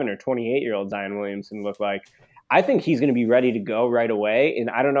 27 or 28-year-old Zion Williamson look like? I think he's going to be ready to go right away, and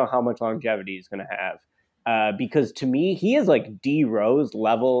I don't know how much longevity he's going to have. Because to me, he is D. Rose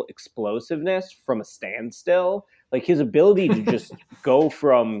level explosiveness from a standstill. His ability to just go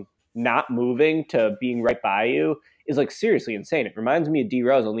from not moving to being right by you is seriously insane. It reminds me of D.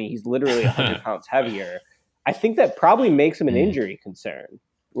 Rose, only he's literally 100 pounds heavier. I think that probably makes him an injury concern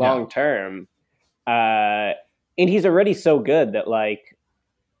long term. And he's already so good that I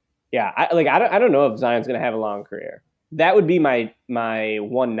don't know if Zion's going to have a long career. That would be my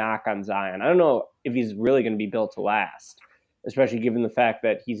one knock on Zion. I don't know if he's really going to be built to last, especially given the fact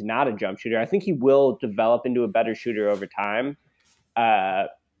that he's not a jump shooter. I think he will develop into a better shooter over time.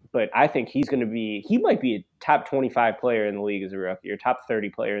 But I think he might be a top 25 player in the league as a rookie or top 30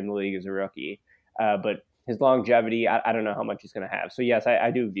 player in the league as a rookie. But his longevity, I don't know how much he's going to have. So yes,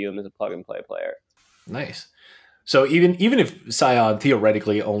 I do view him as a plug and play player. Nice. So even if Sion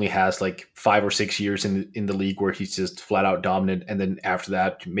theoretically only has like 5 or 6 years in the league where he's just flat out dominant, and then after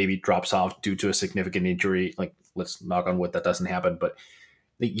that maybe drops off due to a significant injury, like let's knock on wood that doesn't happen, but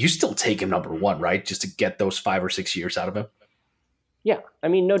you still take him number one, right? Just to get those 5 or 6 years out of him. Yeah, I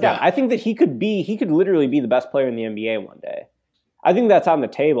mean, no doubt. Yeah. I think that he could literally be the best player in the NBA one day. I think that's on the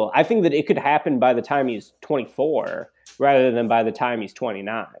table. I think that it could happen by the time he's 24 rather than by the time he's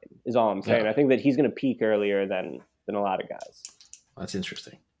 29, is all I'm saying. Yeah. I think that he's going to peak earlier than a lot of guys. That's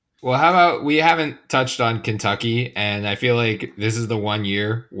interesting. Well, how about we haven't touched on Kentucky, and I feel like this is the one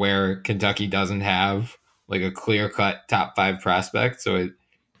year where Kentucky doesn't have like a clear-cut top 5 prospect. So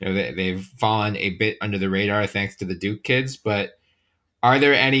they've fallen a bit under the radar thanks to the Duke kids. But are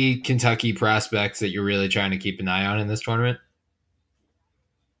there any Kentucky prospects that you're really trying to keep an eye on in this tournament?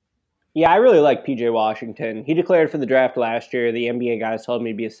 Yeah, I really like PJ Washington. He declared for the draft last year. The NBA guys told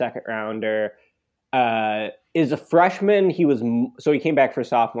me to be a second rounder. Is a freshman. He came back for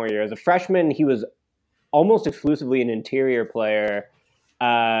sophomore year. As a freshman, he was almost exclusively an interior player.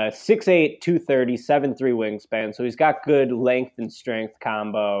 6'8", 230, 7'3" wingspan. So he's got good length and strength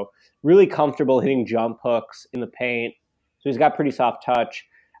combo. Really comfortable hitting jump hooks in the paint. So he's got pretty soft touch.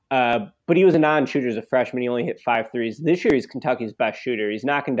 But he was a non-shooter as a freshman. He only hit 5 threes. This year, he's Kentucky's best shooter. He's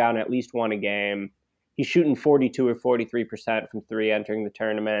knocking down at least one a game. He's shooting 42 or 43% from three entering the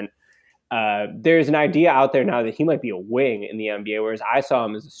tournament. There's an idea out there now that he might be a wing in the NBA, whereas I saw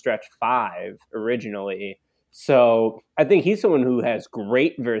him as a stretch 5 originally. So I think he's someone who has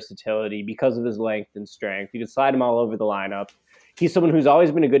great versatility because of his length and strength. You can slide him all over the lineup. He's someone who's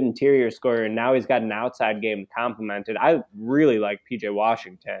always been a good interior scorer, and now he's got an outside game to complement it. I really like PJ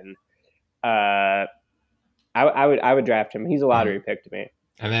Washington. I would draft him. He's a lottery pick to me.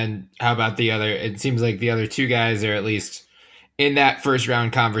 And then how about the other? It seems like the other two guys are at least in that first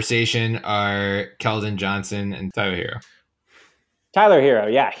round conversation are Keldon Johnson and Tyler Herro. Tyler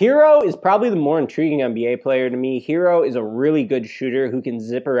Herro, yeah. Herro is probably the more intriguing NBA player to me. Herro is a really good shooter who can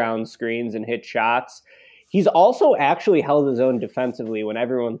zip around screens and hit shots. He's also actually held his own defensively when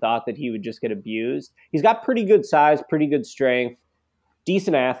everyone thought that he would just get abused. He's got pretty good size, pretty good strength,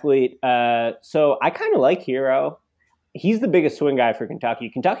 decent athlete. So I kind of like Herro. He's the biggest swing guy for Kentucky.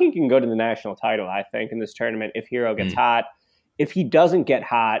 Kentucky can go to the national title, I think, in this tournament if Herro gets hot. If he doesn't get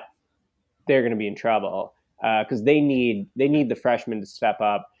hot, they're going to be in trouble because they need the freshmen to step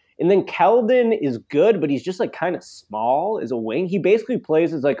up. And then Keldon is good, but he's just like kind of small as a wing. He basically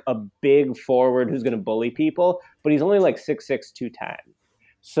plays as like a big forward who's going to bully people, but he's only like 6'6", 210.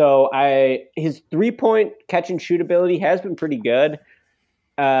 So his 3-point catch and shoot ability has been pretty good.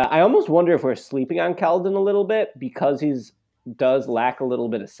 I almost wonder if we're sleeping on Keldon a little bit because does lack a little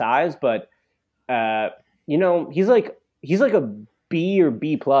bit of size, but he's like a B or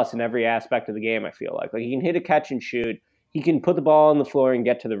B plus in every aspect of the game. I feel like he can hit a catch and shoot. He can put the ball on the floor and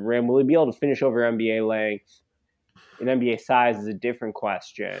get to the rim. Will he be able to finish over NBA length and NBA size is a different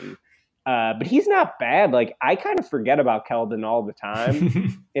question. But he's not bad. Like I kind of forget about Keldon all the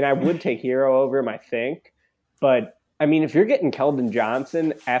time, and I would take Herro over him, I think. But I mean, if you're getting Keldon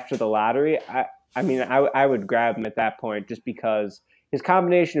Johnson after the lottery, I would grab him at that point just because his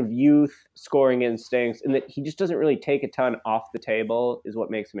combination of youth, scoring instincts, and that he just doesn't really take a ton off the table is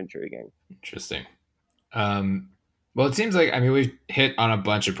what makes him intriguing. Interesting. Well, it seems like, we've hit on a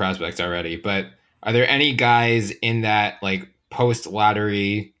bunch of prospects already, but are there any guys in that like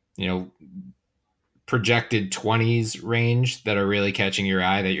post-lottery, projected 20s range that are really catching your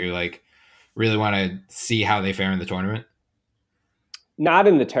eye that you're like, really want to see how they fare in the tournament? Not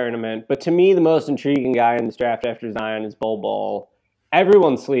in the tournament, but to me, the most intriguing guy in this draft after Zion is Bol Bol.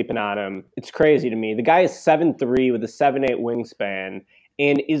 Everyone's sleeping on him. It's crazy to me. The guy is 7'3" with a 7'8" wingspan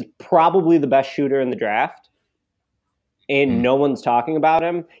and is probably the best shooter in the draft. And no one's talking about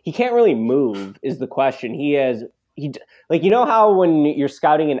him. He can't really move is the question. How when you're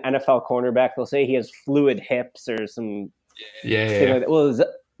scouting an NFL cornerback, they'll say he has fluid hips or some. Yeah. Like that. Well,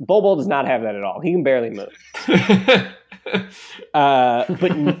 Bol Bol does not have that at all. He can barely move.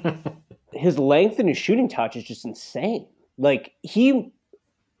 But his length and his shooting touch is just insane. Like he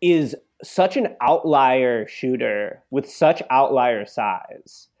is such an outlier shooter with such outlier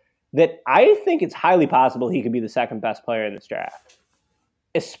size that I think it's highly possible he could be the second best player in this draft,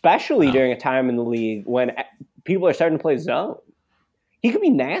 especially during a time in the league when people are starting to play zone. He could be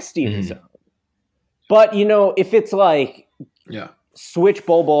nasty in the zone. But, if it's like switch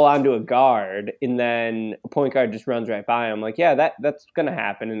Bol Bol onto a guard and then a point guard just runs right by him, that's going to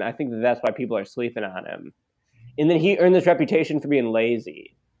happen. And I think that's why people are sleeping on him. And then he earned this reputation for being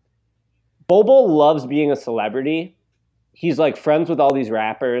lazy. Bol Bol loves being a celebrity. he's like friends with all these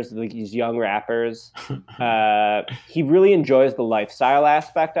rappers, like these young rappers. He really enjoys the lifestyle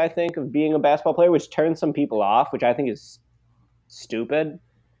aspect, I think, of being a basketball player, which turns some people off, which I think is stupid.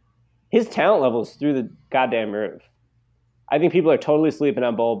 His talent level is through the goddamn roof. I think people are totally sleeping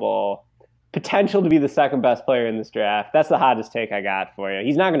on Bol Bol. Potential to be the second best player in this draft. That's the hottest take I got for you.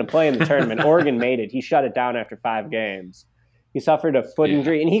 He's not going to play in the tournament. Oregon made it. He shut it down after 5 games. He suffered a foot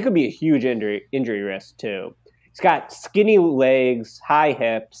injury, and he could be a huge injury risk too. He's got skinny legs, high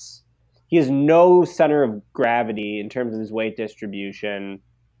hips. He has no center of gravity in terms of his weight distribution.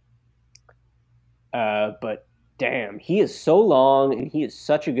 But damn, he is so long, and he is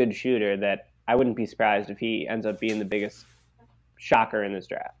such a good shooter that I wouldn't be surprised if he ends up being the biggest shocker in this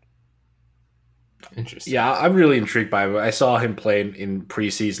draft. Interesting. Yeah, I'm really intrigued by him. I saw him play in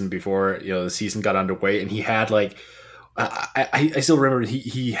preseason before the season got underway, and he had like I still remember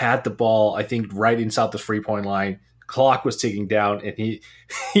he had the ball, I think, right inside the 3-point line. Clock was ticking down, and he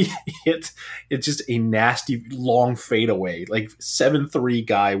hit it's just a nasty long fadeaway, like 7'3"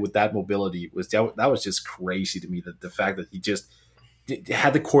 guy with that mobility that was just crazy to me. That the fact that he just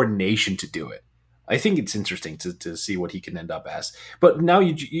had the coordination to do it. I think it's interesting to see what he can end up as. But now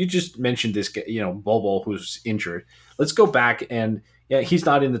you just mentioned this, Bol Bol, who's injured. Let's go back, and he's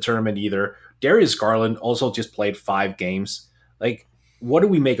not in the tournament either. Darius Garland also just played 5 games. Like, what do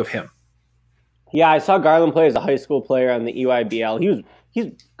we make of him? Yeah, I saw Garland play as a high school player on the EYBL.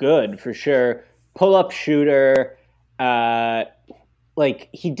 He's good for sure. Pull-up shooter.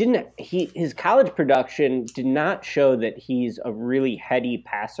 His college production did not show that he's a really heady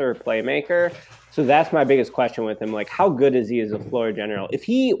passer or playmaker. So that's my biggest question with him. Like, how good is he as a floor general? If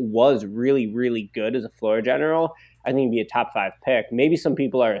he was really, really good as a floor general, I think he'd be a top 5 pick. Maybe some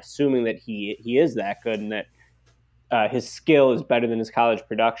people are assuming that he is that good and that his skill is better than his college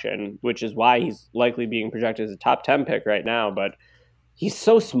production, which is why he's likely being projected as a top 10 pick right now. But he's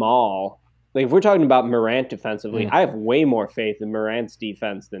so small. Like, if we're talking about Morant defensively, I have way more faith in Morant's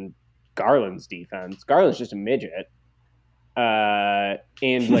defense than Garland's defense. Garland's just a midget.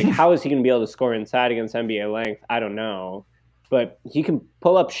 And like, how is he going to be able to score inside against NBA length? I don't know. But he can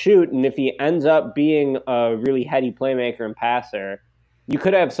pull up, shoot, and if he ends up being a really heady playmaker and passer, you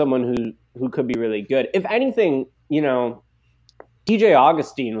could have someone who could be really good. If anything, DJ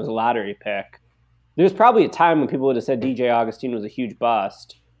Augustine was a lottery pick. There's probably a time when people would have said DJ Augustine was a huge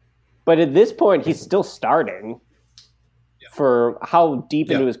bust. But at this point, he's still starting. For how deep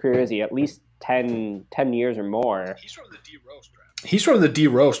into his career is he? At least 10 years or more. He's from the D Rose draft. He's from the D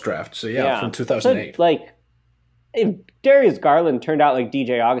Rose draft, so from 2008. So, like, if Darius Garland turned out like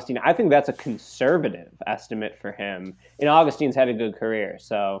DJ Augustine, I think that's a conservative estimate for him. And Augustine's had a good career,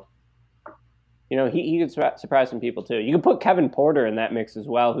 so he could surprise some people too. You can put Kevin Porter in that mix as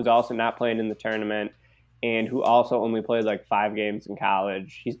well, who's also not playing in the tournament and who also only played like 5 games in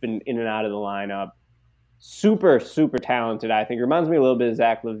college. He's been in and out of the lineup. Super, super talented, I think. Reminds me a little bit of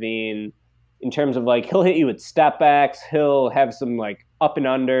Zach LaVine in terms of like he'll hit you with step backs. He'll have some like up and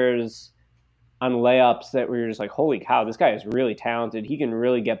unders on layups that where you're just like, holy cow, this guy is really talented. He can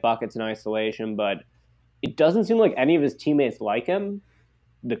really get buckets in isolation, but it doesn't seem like any of his teammates like him.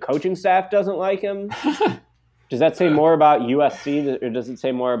 The coaching staff doesn't like him. Does that say more about USC or does it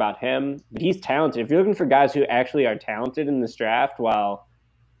say more about him? But he's talented. If you're looking for guys who actually are talented in this draft, while,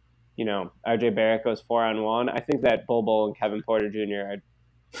 RJ Barrett goes 4-on-1, I think that Bol Bol and Kevin Porter Jr.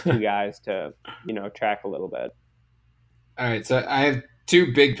 are 2 guys to, track a little bit. All right, so I have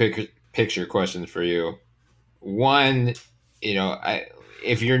 2 big picture questions for you. One,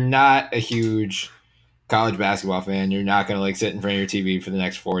 if you're not a huge college basketball fan, you're not going to like sit in front of your TV for the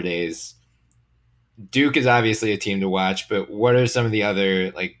next 4 days. Duke is obviously a team to watch, but what are some of the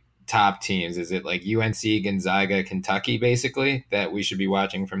other like top teams? Is it like UNC, Gonzaga, Kentucky, basically, that we should be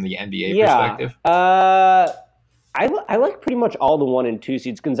watching from the NBA perspective? I like pretty much all the 1 and 2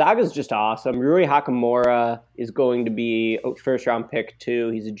 seeds. Gonzaga is just awesome. Rui Hachimura is going to be a first-round pick too.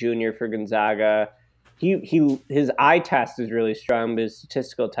 He's a junior for Gonzaga. His eye test is really strong, but his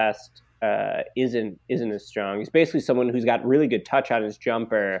statistical test isn't as strong. He's basically someone who's got really good touch on his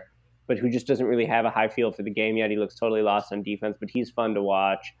jumper, but who just doesn't really have a high feel for the game yet. He looks totally lost on defense, but he's fun to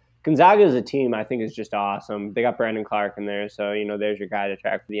watch. Gonzaga as a team, I think, is just awesome. They got Brandon Clark in there, so there's your guy to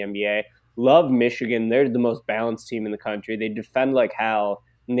track for the NBA. Love Michigan. They're the most balanced team in the country. They defend like hell,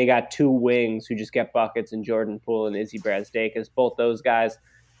 and they got 2 wings who just get buckets in Jordan Poole and Izzy Brazdeikis. Both those guys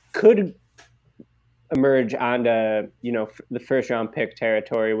could emerge onto the first-round pick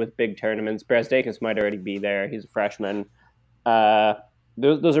territory with big tournaments. Brazdeikis might already be there. He's a freshman.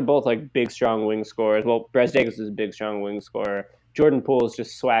 Those are both like big, strong wing scorers. Well, Brazdeikis is a big, strong wing scorer. Jordan Poole is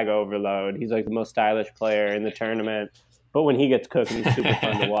just swag overload. He's like the most stylish player in the tournament. but when he gets cooking, he's super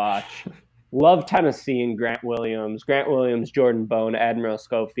fun to watch. Love Tennessee and Grant Williams. Grant Williams, Jordan Bone, Admiral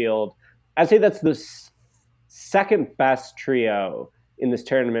Schofield. I'd say that's the second best trio in this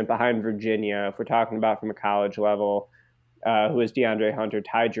tournament behind Virginia, if we're talking about from a college level, who is DeAndre Hunter,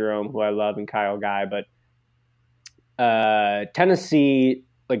 Ty Jerome, who I love, and Kyle Guy. But Tennessee,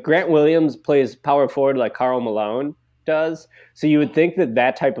 like Grant Williams plays power forward like Karl Malone does. So you would think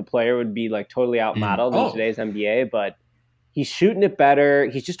that type of player would be like totally outmodeled in today's NBA, but he's shooting it better.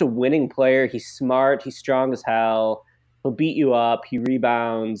 He's just a winning player. He's smart. He's strong as hell. He'll beat you up. He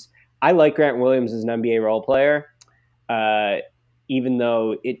rebounds. I like Grant Williams as an NBA role player, even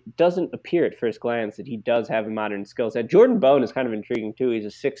though it doesn't appear at first glance that he does have a modern skill set. Jordan Bone is kind of intriguing too. He's a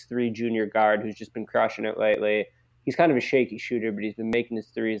 6'3" junior guard who's just been crushing it lately. He's kind of a shaky shooter, but he's been making his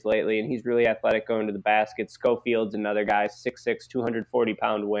threes lately, and he's really athletic going to the basket. Schofield's another guy, 6'6",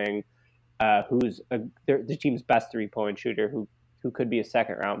 240-pound wing, who's the team's best three-point shooter, who could be a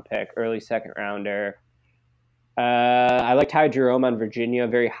second-round pick, early second-rounder. I like Ty Jerome on Virginia,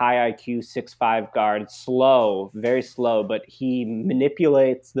 very high IQ, 6'5" guard, slow, very slow, but he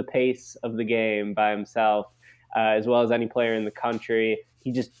manipulates the pace of the game by himself, as well as any player in the country.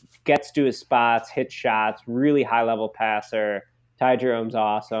 He just gets to his spots, hits shots, really high-level passer. Ty Jerome's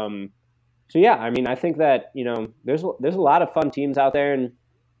awesome. So, yeah, I mean, I think that, there's a lot of fun teams out there. And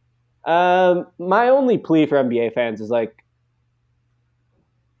my only plea for NBA fans is,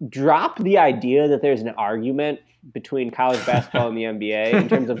 drop the idea that there's an argument between college basketball and the NBA in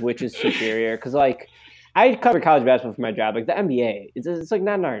terms of which is superior. Because, I cover college basketball for my job. Like, the NBA, it's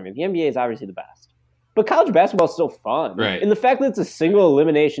not an argument. The NBA is obviously the best. But college basketball is still fun. Right. And the fact that it's a single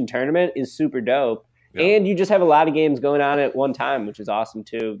elimination tournament is super dope. Yeah. And you just have a lot of games going on at one time, which is awesome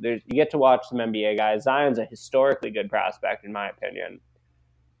too. You get to watch some NBA guys. Zion's a historically good prospect, in my opinion.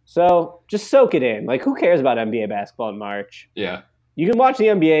 So just soak it in. Who cares about NBA basketball in March? Yeah. You can watch the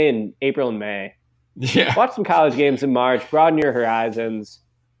NBA in April and May. Yeah. Watch some college games in March. Broaden your horizons.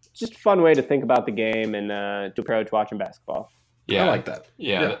 It's just a fun way to think about the game and to approach watching basketball. Yeah, I like that.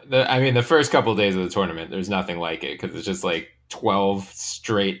 Yeah. The first couple of days of the tournament, there's nothing like it because it's just 12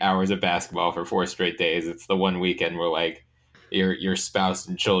 straight hours of basketball for 4 straight days. It's the one weekend where your spouse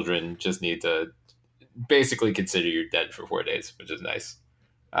and children just need to basically consider you dead for 4 days, which is nice.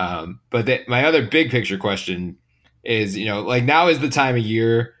 But my other big picture question is, now is the time of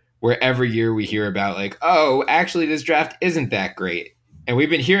year where every year we hear about oh, actually this draft isn't that great. And we've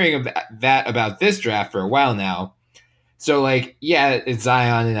been hearing about this draft for a while now. So, yeah, it's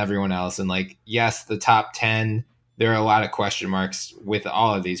Zion and everyone else. And, yes, the top 10, there are a lot of question marks with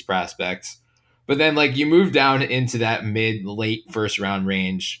all of these prospects. But then, you move down into that mid-late first-round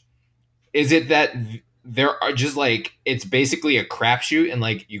range. Is it that there are just, it's basically a crapshoot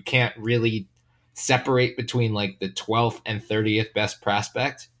and, you can't really separate between, the 12th and 30th best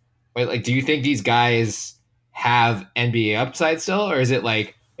prospect? Wait, do you think these guys have NBA upside still? Or is it,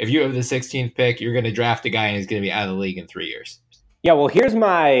 if you have the 16th pick, you're going to draft a guy and he's going to be out of the league in 3 years? Yeah, well, here's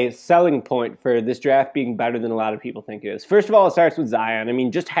my selling point for this draft being better than a lot of people think it is. First of all, it starts with Zion. I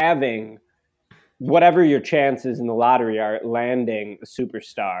mean, just having whatever your chances in the lottery are landing a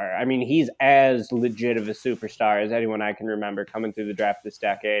superstar. I mean, he's as legit of a superstar as anyone I can remember coming through the draft this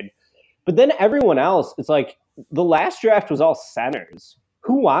decade. But then everyone else, it's the last draft was all centers.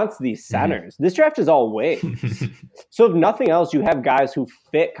 Who wants these centers? This draft is all wings. So if nothing else, you have guys who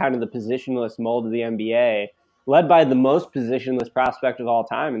fit kind of the positionless mold of the NBA, led by the most positionless prospect of all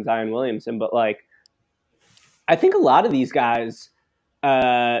time in Zion Williamson. But I think a lot of these guys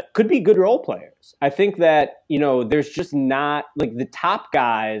could be good role players. I think that, there's just not the top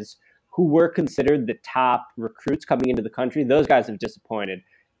guys who were considered the top recruits coming into the country. Those guys have disappointed.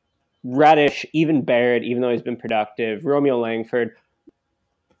 Reddish, even Barrett, even though he's been productive, Romeo Langford.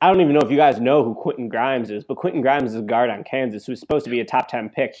 I don't even know if you guys know who Quentin Grimes is, but Quentin Grimes is a guard on Kansas who's supposed to be a top 10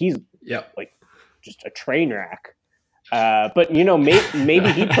 pick. He's just a train wreck. But,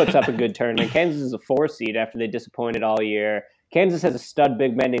 maybe he puts up a good tournament. Kansas is a 4 seed after they disappointed all year. Kansas has a stud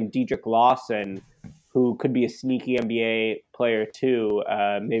big man named Dedrick Lawson, who could be a sneaky NBA player too,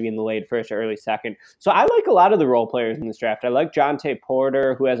 maybe in the late first or early second. So I like a lot of the role players in this draft. I like Jonte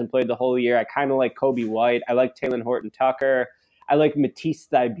Porter, who hasn't played the whole year. I kind of like Kobe White. I like Talen Horton-Tucker. I like Matisse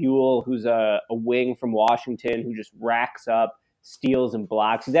Thybulle, who's a wing from Washington who just racks up steals and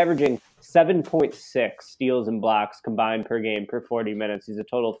blocks. He's averaging 7.6 steals and blocks combined per game per 40 minutes. He's a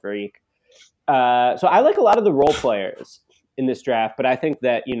total freak. So I like a lot of the role players in this draft, but I think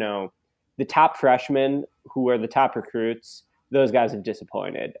that, the top freshmen who are the top recruits, those guys have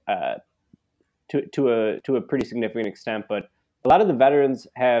disappointed to a pretty significant extent. But a lot of the veterans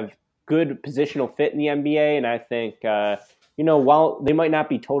have good positional fit in the NBA, and I think while they might not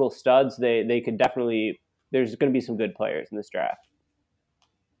be total studs, they could definitely. There's going to be some good players in this draft.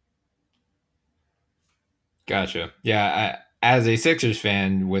 Gotcha. Yeah, as a Sixers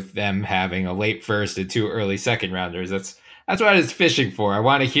fan, with them having a late first and 2 early second rounders, that's what I was fishing for. I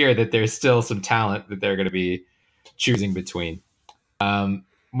want to hear that there's still some talent that they're going to be choosing between.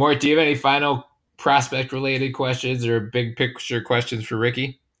 Mort, do you have any final prospect related questions or big picture questions for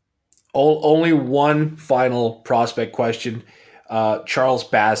Ricky? Only one final prospect question. Charles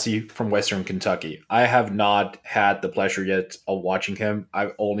Bassey from Western Kentucky. I have not had the pleasure yet of watching him.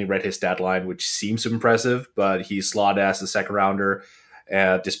 I've only read his stat line, which seems impressive, but he's slotted as a second rounder,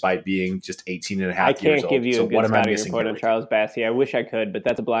 despite being just 18 and a half years old. I can't give you a good scouting report on Charles Bassey. I wish I could, but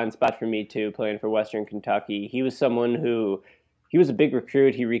that's a blind spot for me too, playing for Western Kentucky. He was someone who, he was a big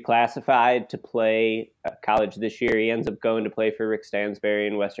recruit. He reclassified to play college this year. He ends up going to play for Rick Stansbury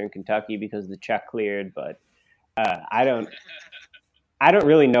in Western Kentucky because the check cleared, but I don't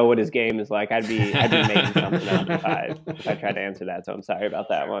really know what his game is like. I'd be making something up if I tried to answer that. So I'm sorry about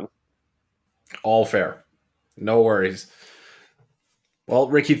that one. All fair. No worries. Well,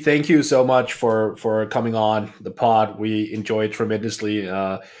 Ricky, thank you so much for coming on the pod. We enjoyed tremendously.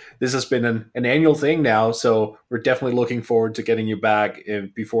 This has been an annual thing now, so we're definitely looking forward to getting you back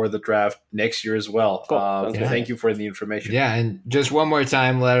before the draft next year as well. Cool. Thank you for the information. Yeah, and just one more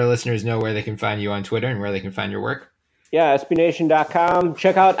time, let our listeners know where they can find you on Twitter and where they can find your work. Yeah, SBNation.com.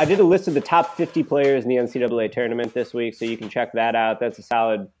 Check out, I did a list of the top 50 players in the NCAA tournament this week, so you can check that out. That's a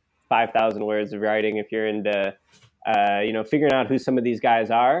solid 5,000 words of writing if you're into, figuring out who some of these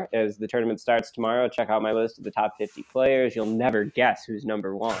guys are as the tournament starts tomorrow. Check out my list of the top 50 players. You'll never guess who's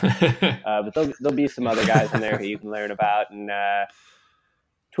number one. But there'll be some other guys in there who you can learn about. And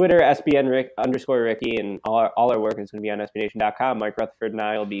Twitter, SBN_Ricky, and all our work is going to be on SBNation.com. Mike Rutherford and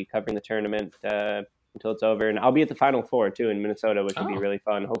I will be covering the tournament until it's over. And I'll be at the Final Four, too, in Minnesota, which will be really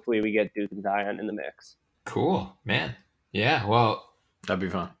fun. Hopefully we get Duke and Zion in the mix. Cool, man. Yeah, well. That'd be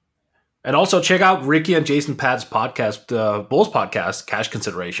fun. And also check out Ricky and Jason Pat's podcast, Bulls podcast, Cash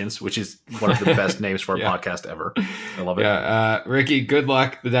Considerations, which is one of the best names for a podcast ever. I love it. Yeah, Ricky, good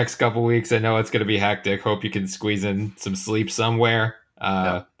luck the next couple weeks. I know it's going to be hectic. Hope you can squeeze in some sleep somewhere.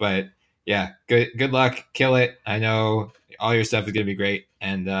 But yeah, good luck. Kill it. I know all your stuff is going to be great.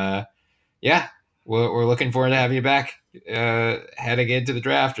 And we're looking forward to having you back heading into the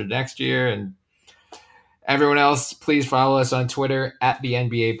draft or next year. And everyone else, please follow us on Twitter at the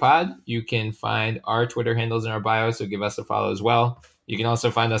NBA Pod. You can find our Twitter handles in our bio, so give us a follow as well. You can also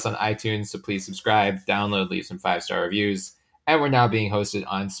find us on iTunes, so please subscribe, download, leave some 5-star reviews. And we're now being hosted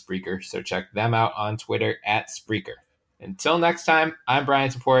on Spreaker, so check them out on Twitter at Spreaker. Until next time, I'm Brian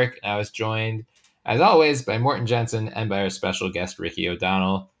Toporek, and I was joined, as always, by Morten Jensen and by our special guest, Ricky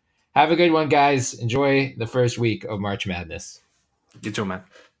O'Donnell. Have a good one, guys. Enjoy the first week of March Madness. You too, man.